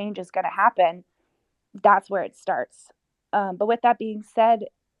any change is going to happen, that's where it starts. But with that being said,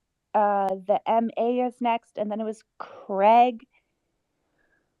 the MA is next. And then it was Craig.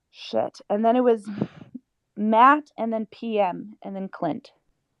 Shit. And then it was Matt, and then PM, and then Clint.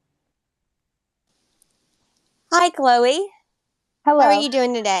 Hi, Chloe. Hello. How are you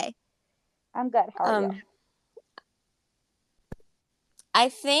doing today? I'm good. How are you? I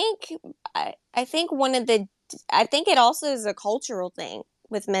think it also is a cultural thing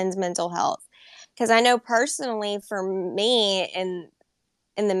with men's mental health, because I know personally for me and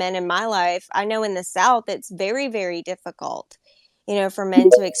the men in my life, I know in the South it's very, very difficult, for men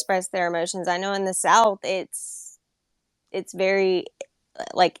to express their emotions. I know in the South it's very,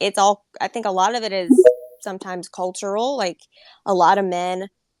 like, it's all, I think a lot of it is sometimes cultural. Like, a lot of men,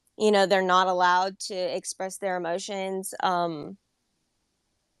 they're not allowed to express their emotions,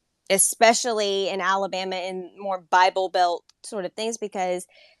 especially in Alabama and more Bible Belt sort of things, because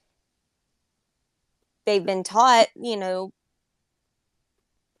they've been taught,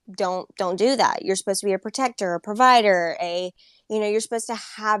 don't do that. You're supposed to be a protector, a provider, you're supposed to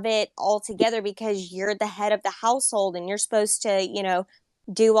have it all together because you're the head of the household and you're supposed to,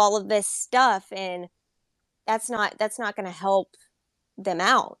 do all of this stuff. And that's not going to help them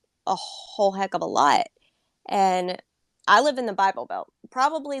out a whole heck of a lot. And I live in the Bible Belt,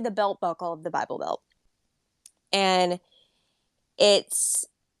 probably the belt buckle of the Bible Belt. And it's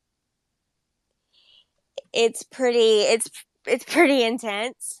pretty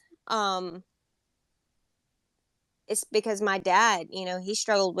intense. It's because my dad, he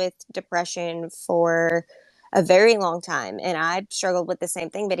struggled with depression for a very long time, and I struggled with the same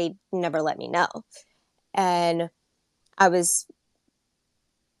thing, but he never let me know. And I was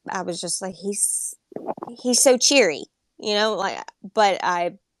just like, he's so cheery, like, but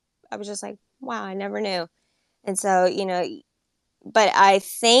I was just like, wow, I never knew. And so, but I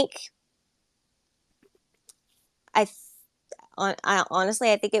think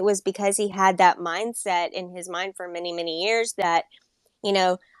honestly, I think it was because he had that mindset in his mind for many, many years that,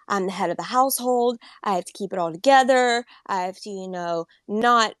 I'm the head of the household. I have to keep it all together. I have to,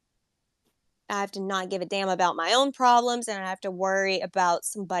 not give a damn about my own problems, and I have to worry about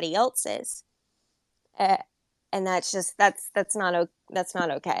somebody else's. And that's not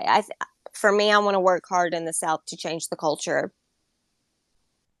okay. For me, I want to work hard in the South to change the culture.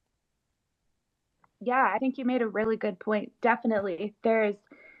 Yeah, I think you made a really good point. Definitely. There's,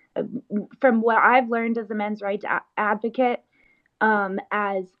 from what I've learned as a men's rights advocate,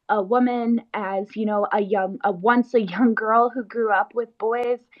 as a woman, as, a once a young girl who grew up with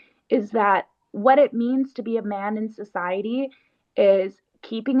boys, is that what it means to be a man in society is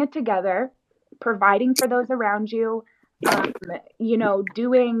keeping it together, providing for those around you, um,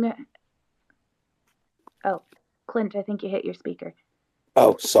 doing. Oh, Clint, I think you hit your speaker.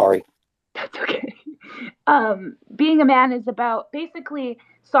 Oh, sorry. That's okay. Being a man is about basically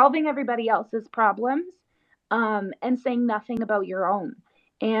solving everybody else's problems, and saying nothing about your own.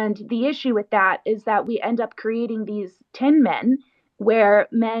 And the issue with that is that we end up creating these tin men where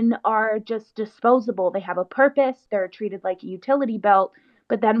men are just disposable. They have a purpose, they're treated like a utility belt.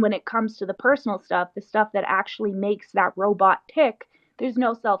 But then when it comes to the personal stuff, the stuff that actually makes that robot tick, there's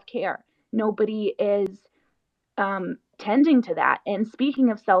no self care. Nobody is tending to that. And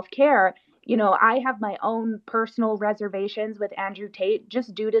speaking of self care, I have my own personal reservations with Andrew Tate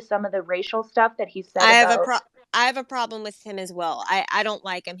just due to some of the racial stuff that he said I have a about. I have a problem with him as well. I don't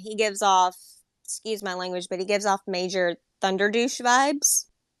like him. He gives off, excuse my language, but he gives off major thunder douche vibes.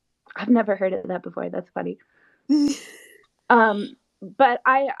 I've never heard of that before. That's funny. But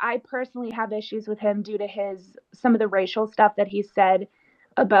I personally have issues with him due to some of the racial stuff that he said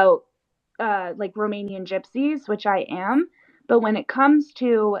about like Romanian gypsies, which I am. But when it comes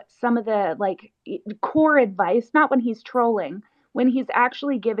to some of the like core advice, not when he's trolling, when he's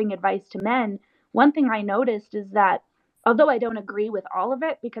actually giving advice to men, one thing I noticed is that although I don't agree with all of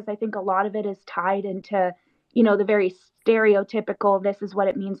it, because I think a lot of it is tied into, the very stereotypical, this is what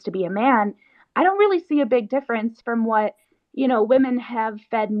it means to be a man, I don't really see a big difference from what, women have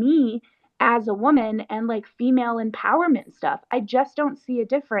fed me as a woman and like female empowerment stuff. I just don't see a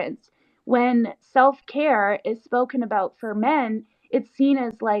difference. When self care is spoken about for men, it's seen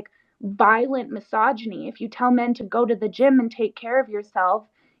as like violent misogyny. If you tell men to go to the gym and take care of yourself,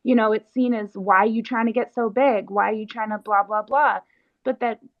 it's seen as why are you trying to get so big? Why are you trying to blah, blah, blah? But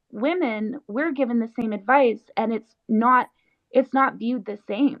that women, we're given the same advice and it's not viewed the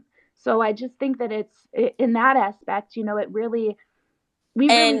same. So I just think that in that aspect, we really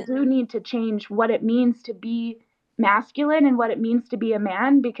do need to change what it means to be masculine and what it means to be a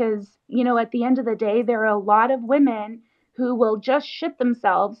man because, at the end of the day, there are a lot of women who will just shit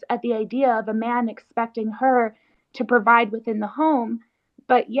themselves at the idea of a man expecting her to provide within the home,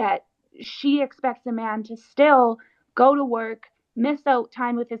 but yet she expects a man to still go to work, miss out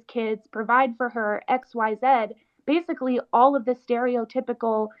time with his kids, provide for her, XYZ, basically all of the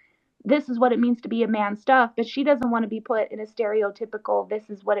stereotypical this is what it means to be a man stuff, but she doesn't want to be put in a stereotypical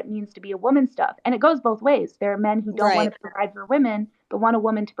this is what it means to be a woman stuff. And it goes both ways. There are men who don't want to provide for women, but want a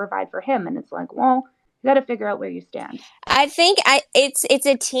woman to provide for him. And it's like, well, you got to figure out where you stand. I think it's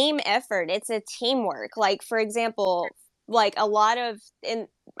a team effort. It's a teamwork. Like for example, like a lot of and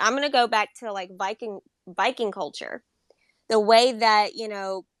I'm gonna go back to like Viking culture. The way that,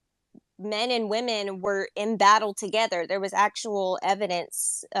 men and women were in battle together. There was actual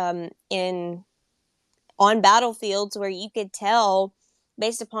evidence on battlefields where you could tell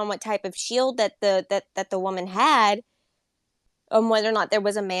based upon what type of shield that the woman had whether or not there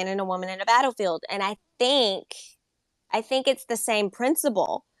was a man and a woman in a battlefield. And I think it's the same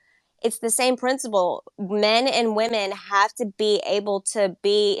principle. It's the same principle. Men and women have to be able to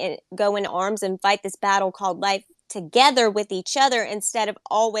go in arms and fight this battle called life together with each other instead of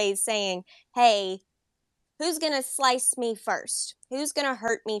always saying, hey, who's going to slice me first? Who's going to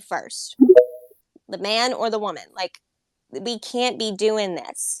hurt me first? The man or the woman? Like, we can't be doing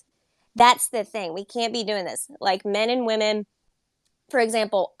this. That's the thing. We can't be doing this. Like men and women, for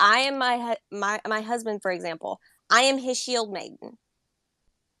example, I am my husband, for example, I am his shield maiden.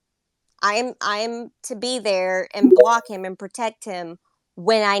 I am to be there and block him and protect him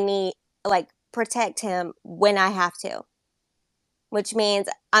when I need, like, protect him when I have to. Which means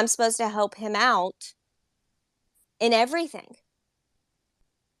I'm supposed to help him out in everything.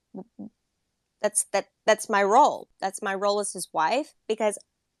 That's my role. That's my role as his wife because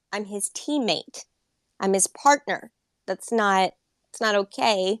I'm his teammate. I'm his partner. It's not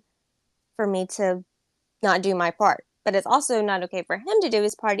okay for me to not do my part. But it's also not okay for him to do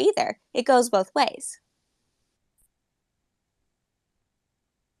his part either. It goes both ways.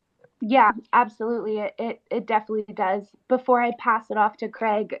 Yeah, absolutely. It definitely does. Before I pass it off to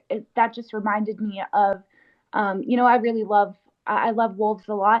Craig, that just reminded me of, I love wolves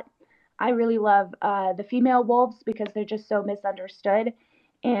a lot. I really love the female wolves because they're just so misunderstood.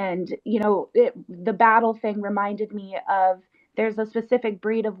 And, the battle thing reminded me of there's a specific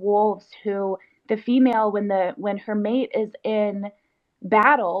breed of wolves who the female, when her mate is in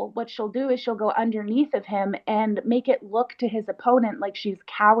battle, what she'll do is she'll go underneath of him and make it look to his opponent like she's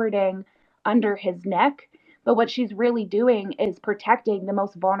cowarding under his neck. But what she's really doing is protecting the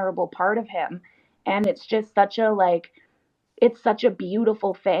most vulnerable part of him. And it's just it's such a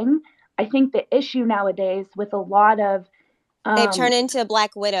beautiful thing. I think the issue nowadays with a lot of they've turned into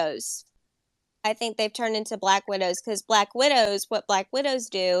Black Widows. I think they've turned into Black Widows because what Black Widows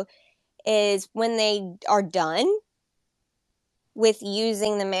do is when they are done with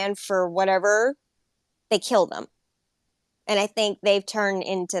using the man for whatever, they kill them. And I think they've turned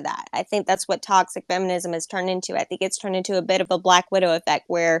into that. I think that's what toxic feminism has turned into. I think it's turned into a bit of a Black Widow effect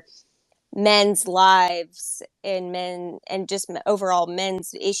where men's lives and men and just overall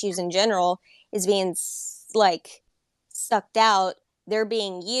men's issues in general is being like sucked out. They're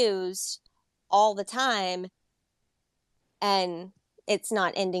being used all the time, and it's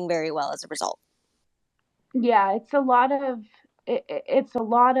not ending very well as a result. Yeah, it's a lot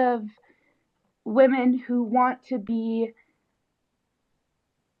of women who want to be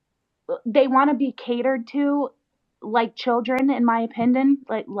catered to like children, in my opinion,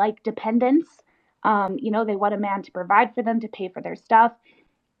 like dependents. They want a man to provide for them, to pay for their stuff.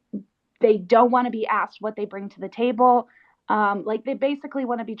 They don't want to be asked what they bring to the table. They basically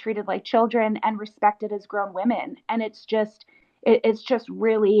want to be treated like children and respected as grown women. And it's just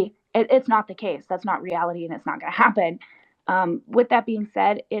really, it's not the case. That's not reality, and it's not going to happen. With that being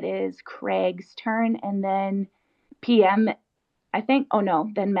said, it is Craig's turn, and then PM, I think. Oh no,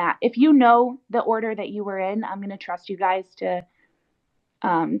 then Matt. If you know the order that you were in, I'm going to trust you guys to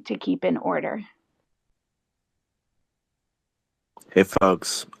keep in order. Hey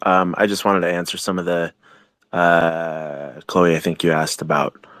folks, I just wanted to answer some of the Chloe, I think you asked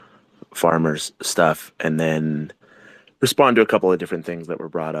about farmers stuff, and then respond to a couple of different things that were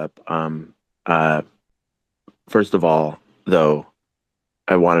brought up. First of all, though,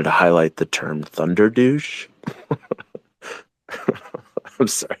 I wanted to highlight the term thunder douche. I'm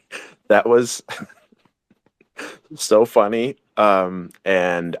sorry. That was so funny.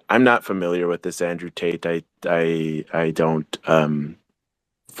 And I'm not familiar with this Andrew Tate. I don't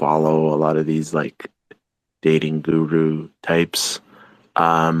follow a lot of these like dating guru types.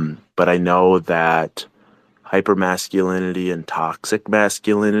 But I know that hypermasculinity and toxic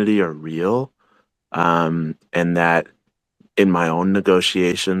masculinity are real. And that in my own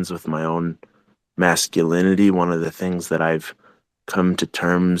negotiations with my own masculinity, one of the things that I've come to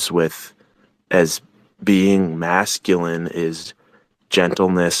terms with as being masculine is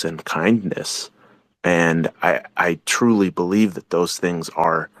gentleness and kindness. And I truly believe that those things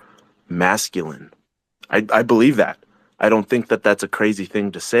are masculine. I believe that. I don't think that that's a crazy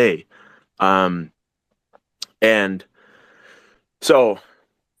thing to say. And so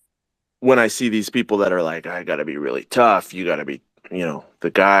when I see these people that are like, I gotta be really tough, you gotta be,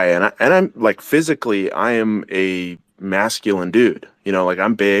 the guy, and I'm like, physically, I am a masculine dude, like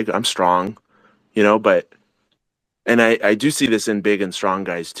I'm big, I'm strong, but, and I do see this in big and strong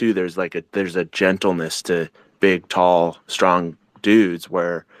guys too. There's a gentleness to big, tall, strong dudes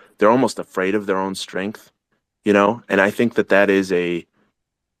where they're almost afraid of their own strength, and I think that is a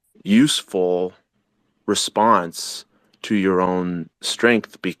useful response to your own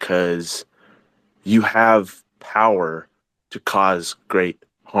strength, because you have power to cause great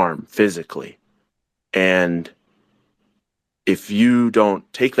harm physically. And if you don't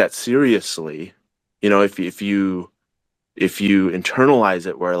take that seriously, if you internalize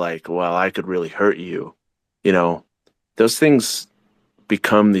it where like, well, I could really hurt you, those things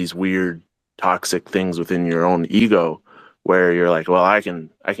become these weird toxic things within your own ego where you're like, well, I can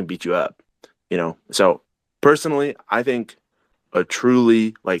beat you up, So personally, I think a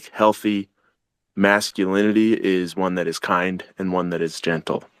truly like healthy masculinity is one that is kind and one that is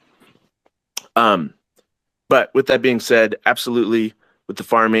gentle. But with that being said, absolutely with the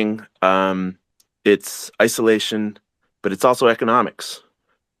farming, it's isolation, but it's also economics.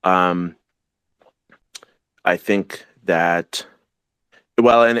 I think that,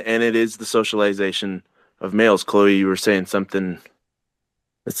 well, and it is the socialization of males. Chloe, you were saying something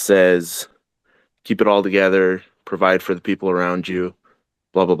that says, keep it all together, provide for the people around you,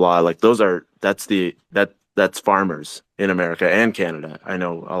 blah, blah, blah. Like that's farmers in America and Canada. I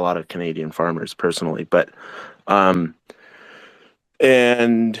know a lot of Canadian farmers personally, but,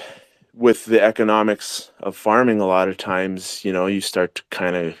 and with the economics of farming, a lot of times, you start to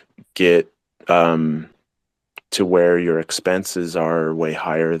kind of get, to where your expenses are way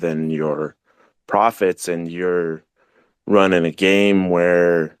higher than your profits, and you're running a game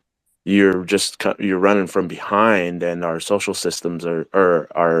where you're running from behind, and our social systems or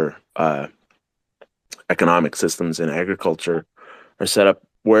our economic systems in agriculture are set up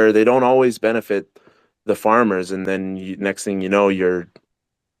where they don't always benefit the farmers. And then next thing you know, you're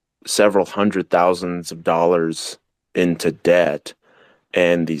several $100,000s into debt.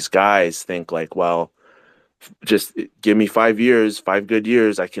 And these guys think like, well, just give me 5 years, 5 good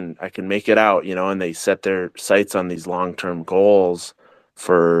years, I can make it out, and they set their sights on these long-term goals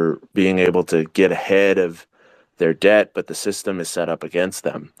for being able to get ahead of their debt, but the system is set up against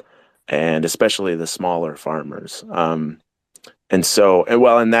them, and especially the smaller farmers. And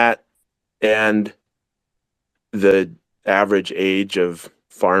the average age of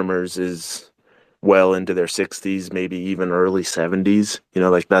farmers is well into their 60s, maybe even early 70s.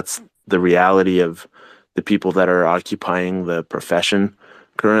 Like that's the reality of the people that are occupying the profession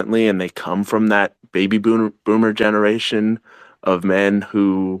currently, and they come from that baby boomer generation of men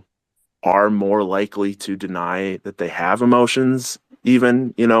who are more likely to deny that they have emotions,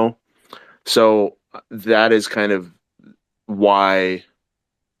 even. So that is kind of why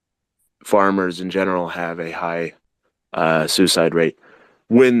farmers in general have a high suicide rate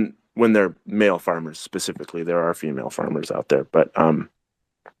when they're male farmers. Specifically, there are female farmers out there, but and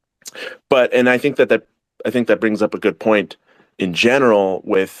I think that brings up a good point in general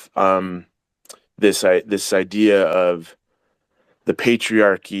with this idea of the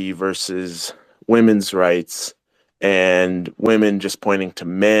patriarchy versus women's rights, and women just pointing to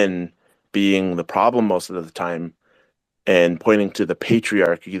men being the problem most of the time, and pointing to the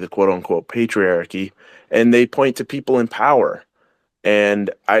patriarchy, the quote unquote patriarchy, and they point to people in power. And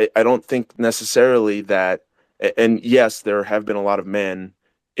I don't think necessarily that, and yes, there have been a lot of men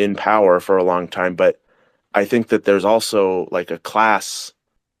in power for a long time, but I think that there's also like a class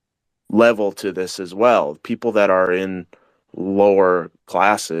level to this as well. People that are in lower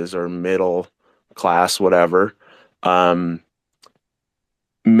classes or middle class, whatever,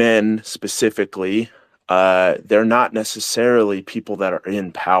 men specifically, they're not necessarily people that are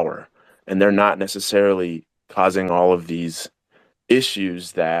in power, and they're not necessarily causing all of these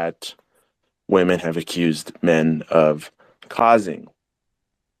issues that women have accused men of causing.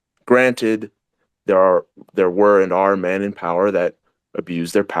 Granted, there were and are men in power that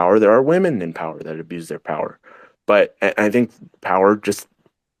abuse their power. There are women in power that abuse their power. But I think power just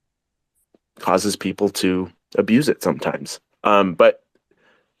causes people to abuse it sometimes. But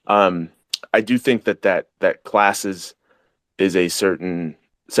I do think that class is a certain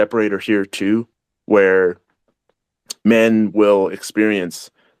separator here too, where men will experience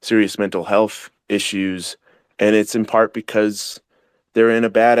serious mental health issues, and it's in part because they're in a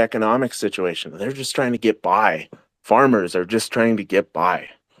bad economic situation. They're just trying to get by. Farmers are just trying to get by.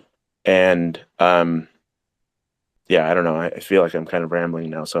 And yeah, I don't know. I feel like I'm kind of rambling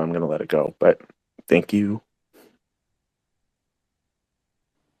now, so I'm going to let it go. But thank you.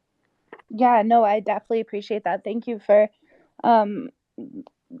 Yeah, no, I definitely appreciate that. Thank you for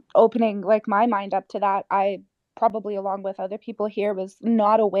opening like my mind up to that. I probably, along with other people here, was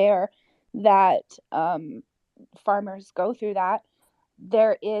not aware that farmers go through that.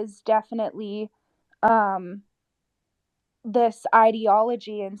 There is definitely this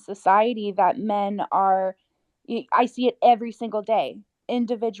ideology in society that men are, I see it every single day.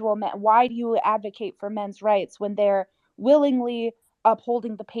 Individual men. Why do you advocate for men's rights when they're willingly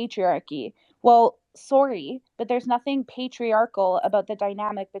upholding the patriarchy? Well, sorry, but there's nothing patriarchal about the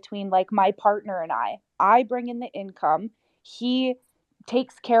dynamic between like my partner and I. I bring in the income. He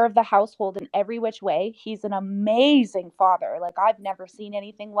takes care of the household in every which way. He's an amazing father. Like I've never seen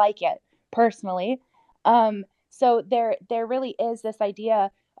anything like it personally. So there really is this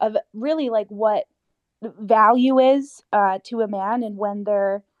idea of really like what value is to a man, and when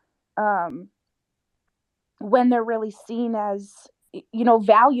they're really seen as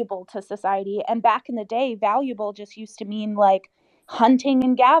valuable to society. And back in the day, valuable just used to mean like hunting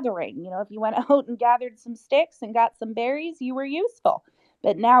and gathering. If you went out and gathered some sticks and got some berries, you were useful.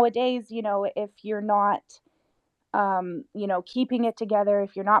 But nowadays, if you're not keeping it together,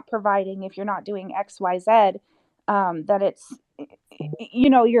 if you're not providing, if you're not doing XYZ, that it's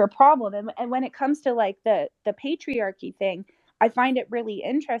you're a problem. And when it comes to like the patriarchy thing, I find it really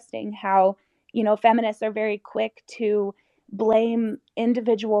interesting how feminists are very quick to blame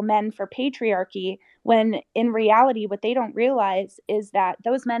individual men for patriarchy, when in reality what they don't realize is that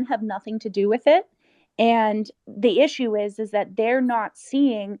those men have nothing to do with it. And the issue is that they're not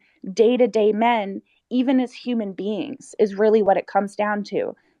seeing day-to-day men even as human beings, is really what it comes down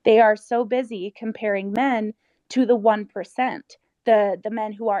to. They are so busy comparing men to the 1%, the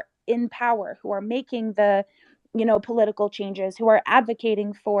men who are in power, who are making the political changes, who are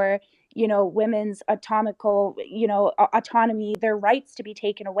advocating for women's autonomy, their rights to be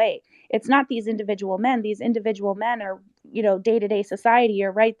taken away. It's not these individual men. These individual men are day-to-day society,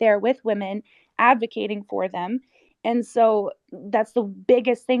 are right there with women advocating for them. And so that's the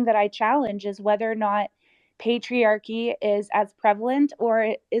biggest thing that I challenge, is whether or not patriarchy is as prevalent,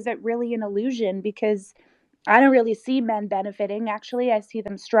 or is it really an illusion? Because I don't really see men benefiting, actually. I see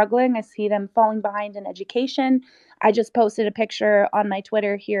them struggling. I see them falling behind in education. I just posted a picture on my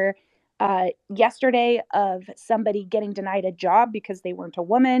Twitter here yesterday of somebody getting denied a job because they weren't a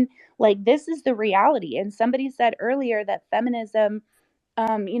woman. Like, this is the reality. And somebody said earlier that feminism,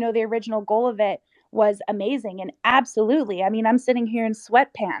 the original goal of it was amazing. And absolutely. I mean, I'm sitting here in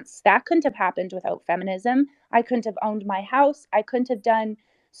sweatpants. That couldn't have happened without feminism. I couldn't have owned my house. I couldn't have done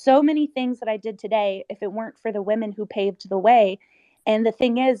so many things that I did today if it weren't for the women who paved the way. And the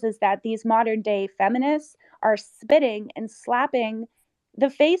thing is that these modern day feminists are spitting and slapping the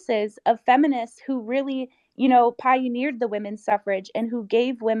faces of feminists who really, pioneered the women's suffrage and who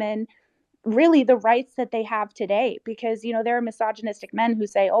gave women really the rights that they have today. Because there are misogynistic men who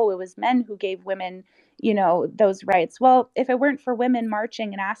say, oh, it was men who gave women those rights. Well, if it weren't for women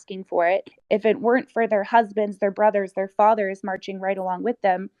marching and asking for it, if it weren't for their husbands, their brothers, their fathers marching right along with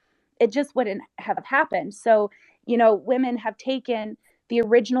them, it just wouldn't have happened. So women have taken the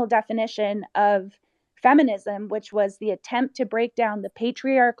original definition of feminism, which was the attempt to break down the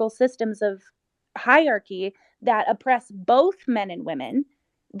patriarchal systems of hierarchy that oppress both men and women.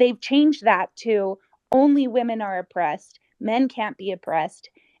 They've changed that to only women are oppressed, men can't be oppressed,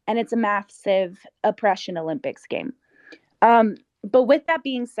 and it's a massive oppression Olympics game. But with that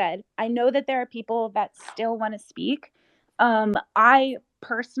being said, I know that there are people that still want to speak. I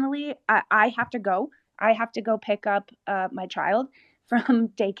personally, I have to go. I have to go pick up my child from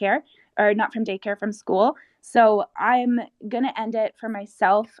daycare, or not from daycare, from school. So I'm going to end it for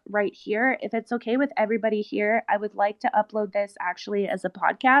myself right here. If it's okay with everybody here, I would like to upload this actually as a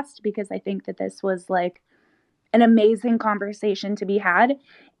podcast, because I think that this was like an amazing conversation to be had.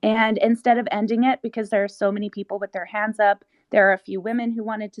 And instead of ending it, because there are so many people with their hands up, there are a few women who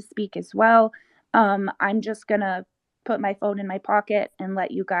wanted to speak as well. I'm just going to put my phone in my pocket and let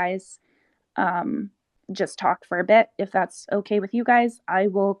you guys just talk for a bit. If that's okay with you guys, I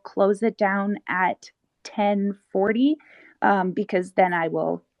will close it down at 10:40, because then I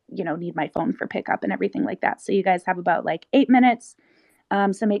will, need my phone for pickup and everything like that. So you guys have about like 8 minutes.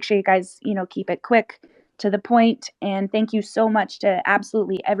 So make sure you guys, keep it quick, to the point. And thank you so much to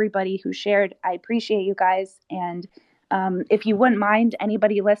absolutely everybody who shared. I appreciate you guys. And if you wouldn't mind,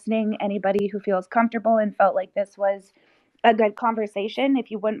 anybody listening, anybody who feels comfortable and felt like this was a good conversation, if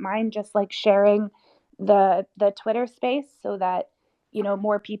you wouldn't mind just like sharing the Twitter space so that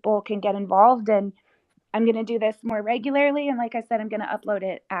more people can get involved. And I'm going to do this more regularly, and like I said, I'm going to upload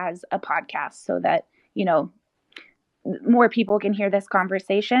it as a podcast so that more people can hear this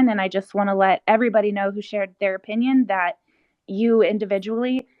conversation. And I just want to let everybody know who shared their opinion that you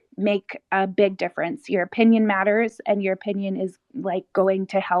individually make a big difference. Your opinion matters, and your opinion is like going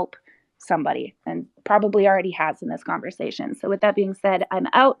to help somebody, and probably already has in this conversation. So with that being said, I'm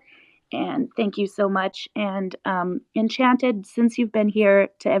out, and thank you so much. And Enchanted, since you've been here,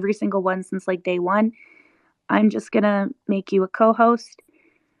 to every single one since like day one, I'm just gonna make you a co-host,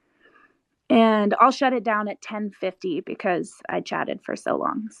 and I'll shut it down at 10:50 because I chatted for so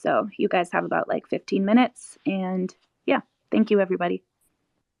long. So you guys have about like 15 minutes. And yeah, thank you, everybody.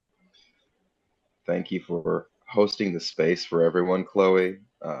 Thank you for hosting the space for everyone, Chloe.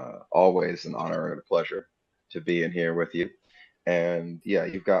 Always an honor and a pleasure to be in here with you. And yeah,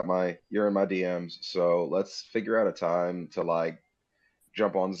 you're in my DMs. So let's figure out a time to like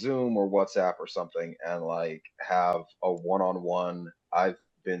jump on Zoom or WhatsApp or something and like have a one-on-one. I've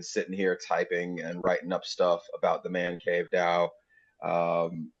been sitting here typing and writing up stuff about the Man Cave DAO,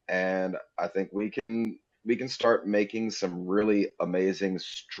 and I think we can start making some really amazing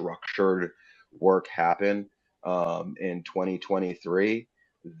structured work happen in 2023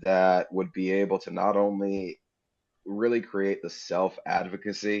 that would be able to not only really create the self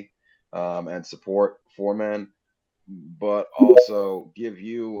advocacy and support for men, but also give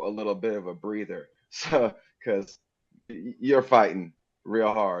you a little bit of a breather. So, because you're fighting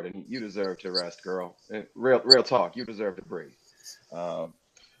real hard and you deserve to rest, girl. Real talk, you deserve to breathe. Um,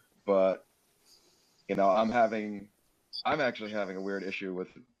 but I'm actually having a weird issue with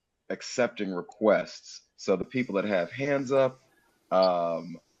accepting requests. So the people that have hands up,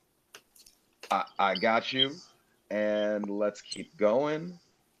 um, I got you, and let's keep going.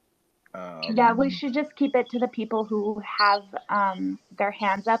 Yeah, we should just keep it to the people who have their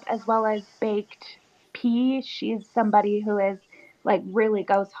hands up, as well as Baked P. She's somebody who is like really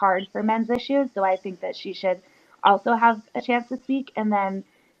goes hard for men's issues. So I think that she should also have a chance to speak. And then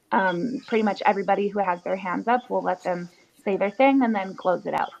pretty much everybody who has their hands up, we'll let them say their thing and then close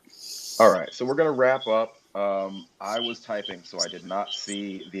it out. All right, so we're gonna wrap up. I was typing, so I did not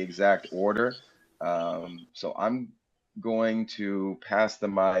see the exact order. So I'm going to pass the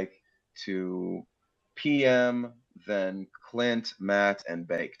mic to PM, then Clint, Matt, and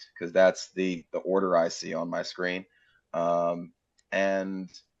Baked, because that's the order I see on my screen. And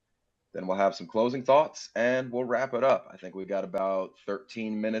then we'll have some closing thoughts and we'll wrap it up. I think we got about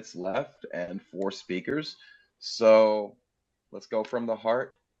 13 minutes left and 4 speakers. So let's go from the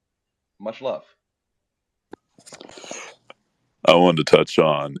heart. Much love. I wanted to touch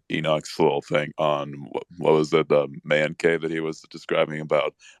on Enoch's little thing on what was it, the man cave that he was describing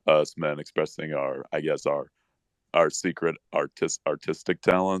about us men expressing our secret artistic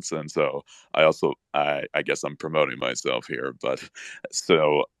talents. And so I guess I'm promoting myself here, but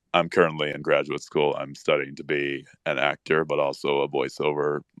so I'm currently in graduate school. I'm studying to be an actor, but also a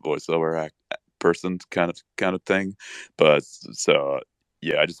voiceover person kind of thing. But so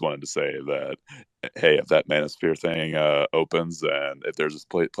yeah, I just wanted to say that, hey, if that manosphere thing opens, and if there's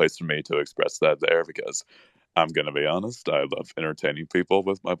a place for me to express that there, because I'm gonna be honest, I love entertaining people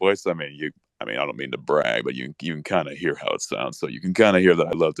with my voice. I mean, I don't mean to brag, but you can kind of hear how it sounds, so you can kind of hear that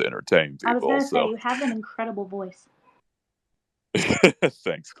I love to entertain people. I was gonna so say, you have an incredible voice.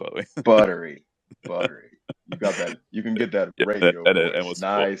 Thanks, Chloe. Buttery. You got that. You can get that radio voice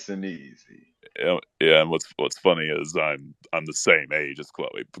nice and easy. Yeah, and what's funny is I'm the same age as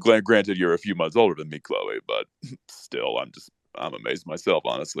Chloe. Granted, you're a few months older than me, Chloe, but still, I'm amazed myself.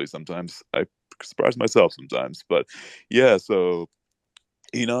 Honestly, sometimes I surprise myself sometimes. But yeah, so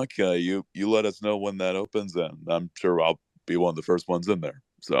Enoch, you let us know when that opens, and I'm sure I'll be one of the first ones in there.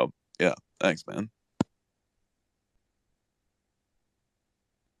 So yeah, thanks, man.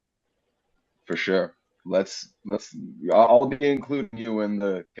 For sure. I'll be including you in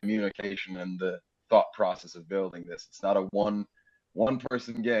the communication and the thought process of building this. It's not a one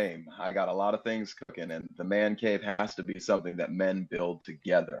person game. I got a lot of things cooking, and the man cave has to be something that men build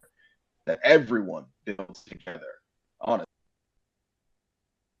together, that everyone builds together. Honestly,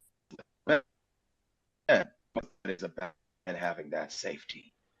 it's about and having that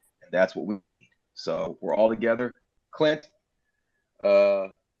safety, and that's what we need. So we're all together. Clint,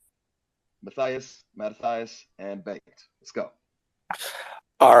 Matthias, and Baked. Let's go.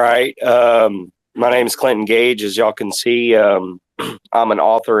 All right. My name is Clinton Gage. As y'all can see, I'm an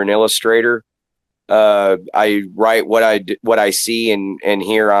author and illustrator. I write what I see and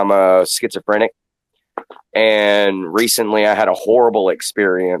hear. I'm a schizophrenic. And recently I had a horrible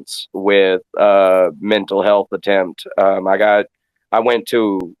experience with mental health attempt. I went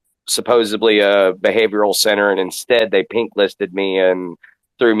to supposedly a behavioral center, and instead they pink listed me and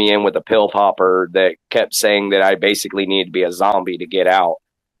threw me in with a pill popper that kept saying that I basically needed to be a zombie to get out.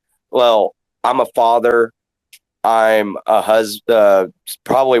 Well, I'm a father. I'm a husband,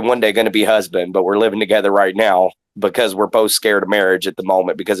 probably one day going to be husband, but we're living together right now because we're both scared of marriage at the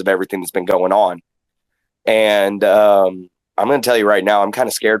moment because of everything that's been going on. And I'm going to tell you right now, I'm kind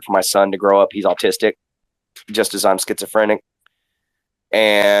of scared for my son to grow up. He's autistic, just as I'm schizophrenic.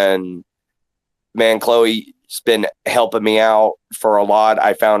 And man, Chloe's been helping me out for a lot.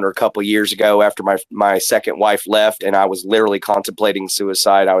 I found her a couple years ago after my second wife left, and I was literally contemplating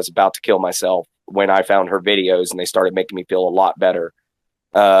suicide. I was about to kill myself when I found her videos, and they started making me feel a lot better.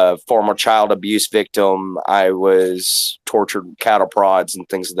 Former child abuse victim. I was tortured with cattle prods and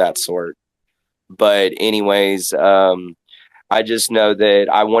things of that sort. But anyways, I just know that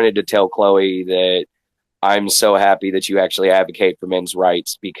I wanted to tell Chloe that I'm so happy that you actually advocate for men's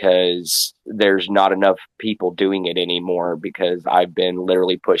rights, because there's not enough people doing it anymore, because I've been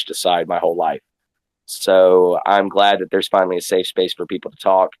literally pushed aside my whole life. So I'm glad that there's finally a safe space for people to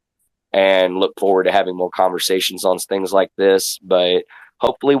talk, and look forward to having more conversations on things like this. But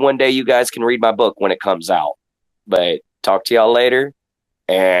hopefully one day you guys can read my book when it comes out. But talk to y'all later,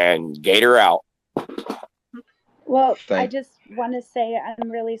 and Gator out. Well, I just want to say I'm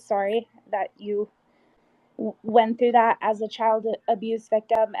really sorry that you went through that as a child abuse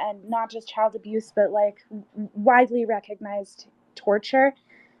victim, and not just child abuse, but like widely recognized torture.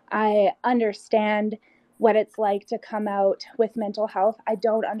 I understand what it's like to come out with mental health. I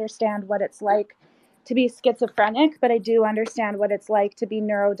don't understand what it's like to be schizophrenic, but I do understand what it's like to be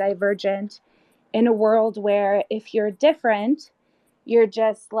neurodivergent in a world where if you're different, you're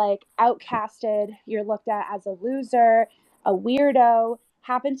just like outcasted, you're looked at as a loser, a weirdo.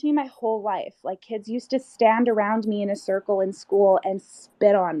 Happened to me my whole life. Like, kids used to stand around me in a circle in school and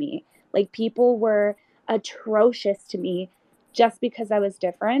spit on me. Like, people were atrocious to me just because I was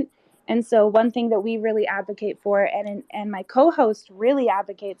different. And so one thing that we really advocate for, and my co-host really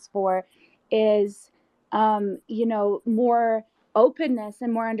advocates for, is more openness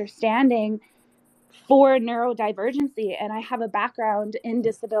and more understanding for neurodivergency. And I have a background in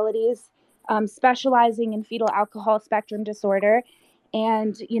disabilities, specializing in fetal alcohol spectrum disorder.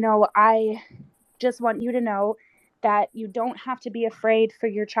 And, I just want you to know that you don't have to be afraid for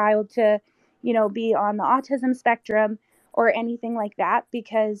your child to, be on the autism spectrum or anything like that,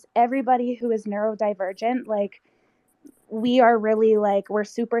 because everybody who is neurodivergent, like, we are really, like, we're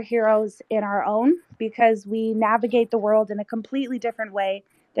superheroes in our own, because we navigate the world in a completely different way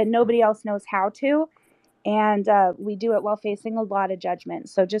that nobody else knows how to. And we do it while facing a lot of judgment.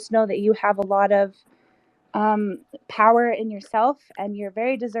 So just know that you have a lot of power in yourself, and you're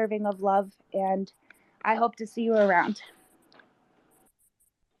very deserving of love. And I hope to see you around.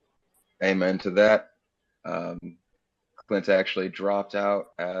 Amen to that. Clint actually dropped out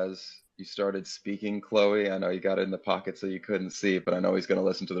as you started speaking, Chloe. I know you got it in the pocket so you couldn't see, but I know he's going to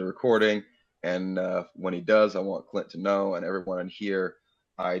listen to the recording. And when he does, I want Clint to know, and everyone in here,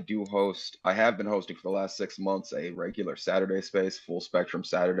 I have been hosting for the last 6 months a regular Saturday space, Full Spectrum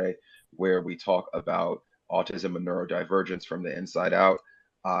Saturday, where we talk about autism and neurodivergence from the inside out.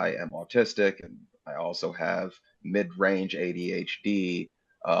 I am autistic, and I also have mid-range ADHD.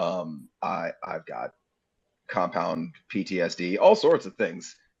 I've got compound PTSD, all sorts of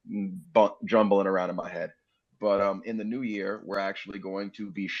things jumbling around in my head. But in the new year, we're actually going to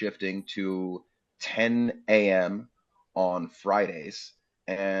be shifting to 10 a.m. on Fridays,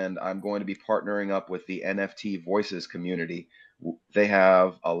 and I'm going to be partnering up with the NFT Voices community. They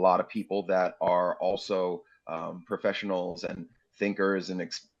have a lot of people that are also professionals and thinkers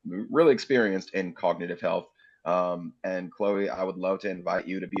and really experienced in cognitive health. And Chloe, I would love to invite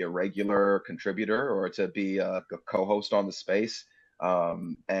you to be a regular contributor or to be a co-host on the space.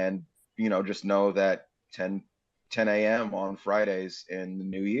 And just know that 10 a.m. on Fridays in the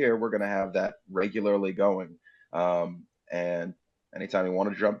new year, we're going to have that regularly going. And anytime you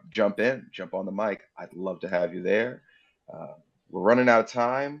want to jump on the mic, I'd love to have you there. We're running out of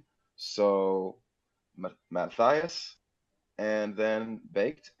time, so Matthias, and then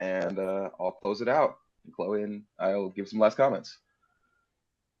Baked, and I'll close it out. Chloe and I'll give some last comments.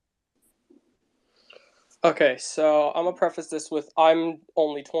 Okay, so I'm gonna preface this with I'm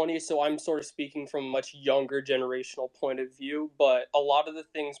only 20, so I'm sort of speaking from a much younger generational point of view, but a lot of the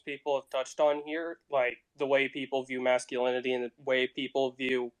things people have touched on here, like the way people view masculinity and the way people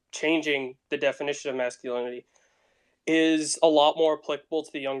view changing the definition of masculinity, is a lot more applicable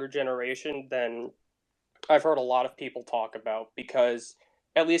to the younger generation than I've heard a lot of people talk about, because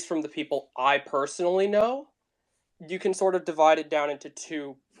at least from the people I personally know, you can sort of divide it down into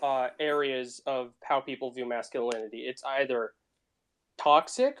two areas of how people view masculinity. It's either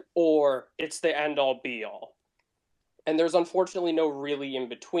toxic or it's the end all be all. And there's unfortunately no really in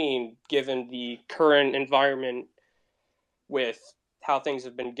between, given the current environment with how things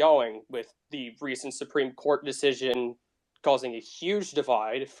have been going, with the recent Supreme Court decision causing a huge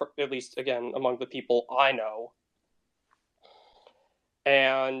divide, for, at least again among the people I know.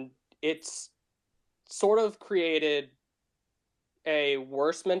 And it's sort of created a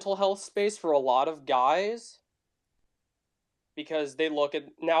worse mental health space for a lot of guys, because a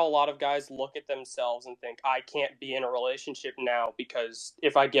lot of guys look at themselves and think, I can't be in a relationship now because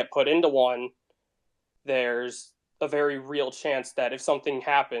if I get put into one, there's a very real chance that if something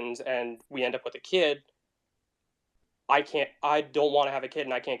happens and we end up with a kid, I don't want to have a kid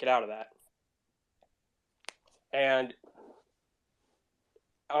and I can't get out of that. And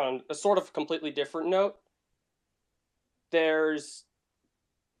on a sort of completely different note, there's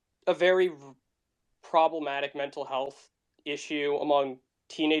a very problematic mental health issue among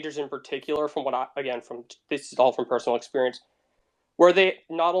teenagers in particular, this is all from personal experience, where they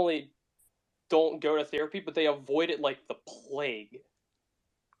not only don't go to therapy, but they avoid it like the plague.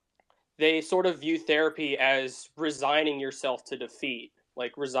 They sort of view therapy as resigning yourself to defeat,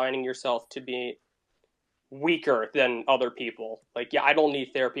 like resigning yourself to be weaker than other people. Like, yeah, I don't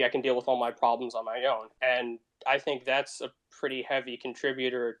need therapy, I can deal with all my problems on my own. And I think that's a pretty heavy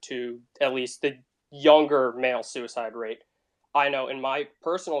contributor to at least the younger male suicide rate. I know in my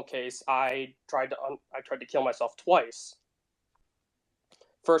personal case, I tried to kill myself twice.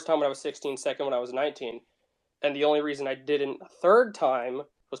 First time when I was 16, second when I was 19. And the only reason I didn't a third time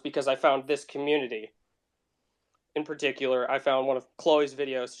was because I found this community. In particular, I found one of Chloe's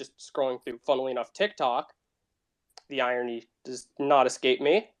videos just scrolling through, funnily enough, TikTok. The irony does not escape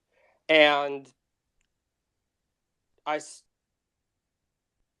me. And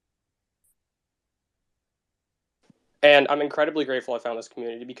I'm incredibly grateful I found this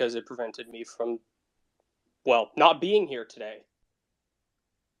community, because it prevented me from, not being here today.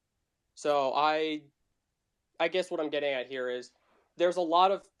 So I guess what I'm getting at here is there's a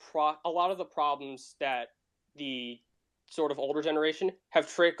lot of the problems that the sort of older generation have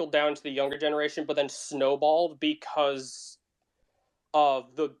trickled down to the younger generation, but then snowballed because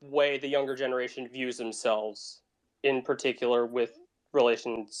of the way the younger generation views themselves, in particular with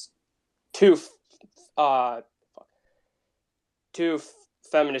relations to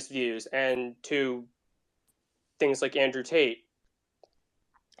feminist views and to things like Andrew Tate,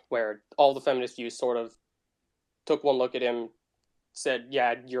 where all the feminist views sort of took one look at him, said,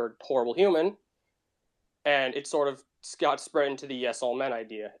 yeah, you're a horrible human, and it sort of got spread into the yes, all men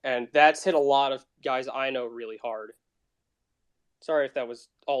idea. And that's hit a lot of guys I know really hard. Sorry if that was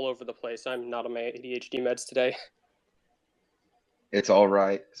all over the place. I'm not on my ADHD meds today. It's all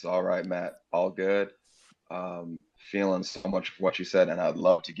right. It's all right, Matt. All good. Feeling so much of what you said, and I'd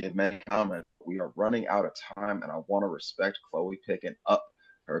love to give many comments. We are running out of time, and I want to respect Chloe picking up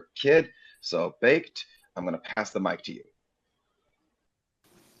her kid. So, Baked, I'm going to pass the mic to you.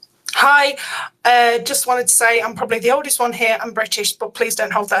 Hi, just wanted to say I'm probably the oldest one here. I'm British, but please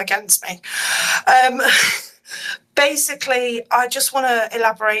don't hold that against me. Basically, I just want to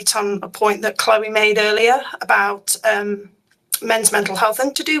elaborate on a point that Chloe made earlier about men's mental health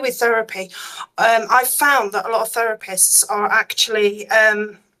and to do with therapy. I found that a lot of therapists are actually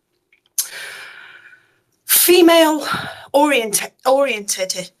female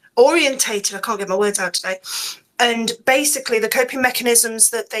orientated. I can't get my words out today. And basically the coping mechanisms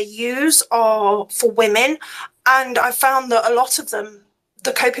that they use are for women. And I found that a lot of them,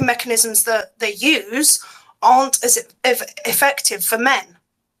 the coping mechanisms that they use aren't as effective for men.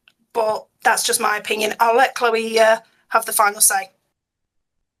 But that's just my opinion. I'll let Chloe have the final say.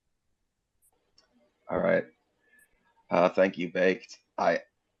 All right. Thank you, Baked. I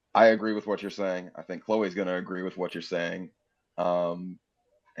agree with what you're saying. I think Chloe's going to agree with what you're saying. And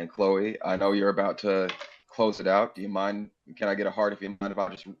Chloe, I know you're about to close it out. Do you mind? Can I get a heart if you mind if I'll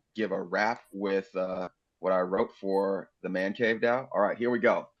just give a wrap with what I wrote for the Man Cave DAO? All right, here we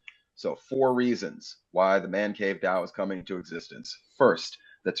go. So 4 reasons why the Man Cave DAO is coming into existence. First,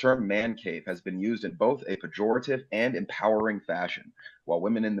 the term man cave has been used in both a pejorative and empowering fashion. While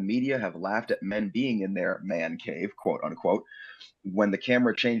women in the media have laughed at men being in their man cave, quote unquote, when the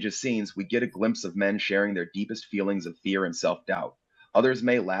camera changes scenes, we get a glimpse of men sharing their deepest feelings of fear and self-doubt. Others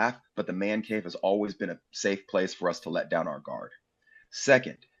may laugh, but the man cave has always been a safe place for us to let down our guard.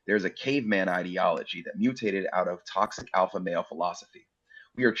 Second, there's a caveman ideology that mutated out of toxic alpha male philosophy.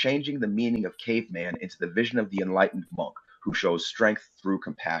 We are changing the meaning of caveman into the vision of the enlightened monk who shows strength through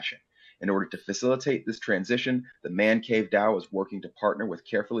compassion. In order to facilitate this transition, the Man Cave DAO is working to partner with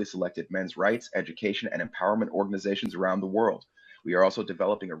carefully selected men's rights, education, and empowerment organizations around the world. We are also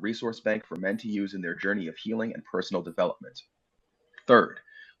developing a resource bank for men to use in their journey of healing and personal development. Third,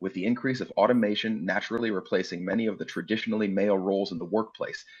 with the increase of automation naturally replacing many of the traditionally male roles in the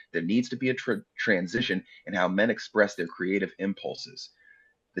workplace, there needs to be a transition in how men express their creative impulses.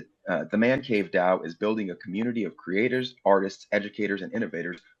 The Man Cave DAO is building a community of creators, artists, educators, and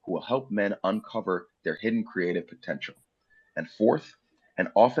innovators who will help men uncover their hidden creative potential. And fourth, an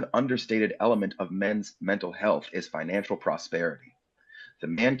often understated element of men's mental health is financial prosperity. The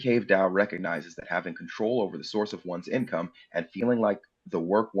Man Cave DAO recognizes that having control over the source of one's income and feeling like the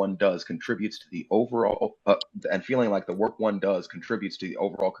work one does contributes to the overall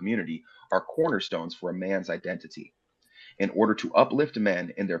community are cornerstones for a man's identity. In order to uplift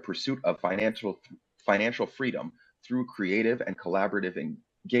men in their pursuit of financial freedom through creative and collaborative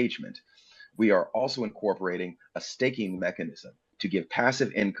engagement, we are also incorporating a staking mechanism to give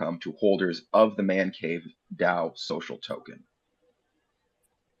passive income to holders of the Man Cave DAO social token.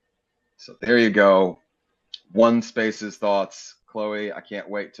 So there you go. One Space's thoughts. Chloe, I can't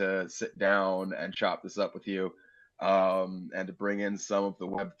wait to sit down and chop this up with you and to bring in some of the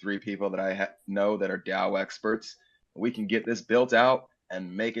Web3 people that I know that are DAO experts. We can get this built out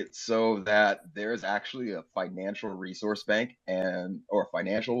and make it so that there's actually a financial resource bank or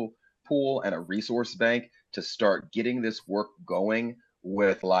financial pool and a resource bank to start getting this work going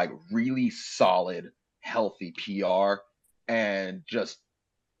with like really solid, healthy PR and just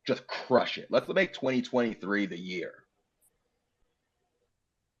crush it. Let's make 2023 the year.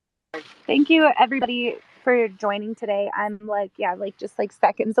 Thank you, everybody, for joining today. I'm just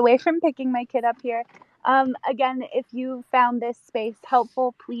seconds away from picking my kid up here. Again, if you found this space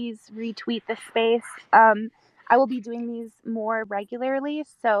helpful, please retweet the space. I will be doing these more regularly,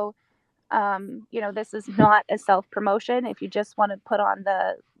 so this is not a self-promotion. If you just want to put on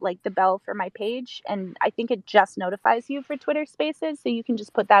the bell for my page, and I think it just notifies you for Twitter Spaces, so you can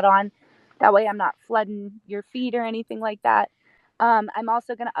just put that on. That way I'm not flooding your feed or anything like that. I'm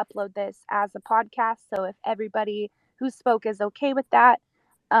also going to upload this as a podcast, so if everybody who spoke is okay with that,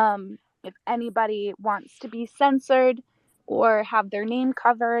 if anybody wants to be censored or have their name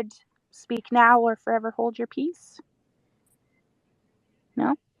covered, speak now or forever hold your peace.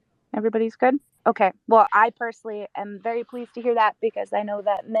 No? Everybody's good? Okay. Well, I personally am very pleased to hear that, because I know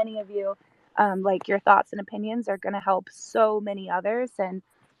that many of you, like, your thoughts and opinions are going to help so many others. And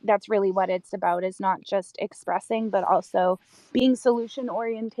that's really what it's about, is not just expressing, but also being solution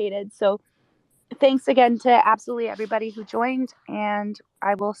orientated. So thanks again to absolutely everybody who joined, and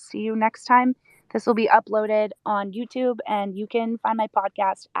I will see you next time. This will be uploaded on YouTube, and you can find my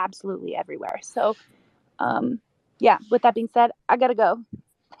podcast absolutely everywhere. So, yeah, with that being said, I got to go.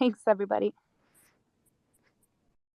 Thanks, everybody.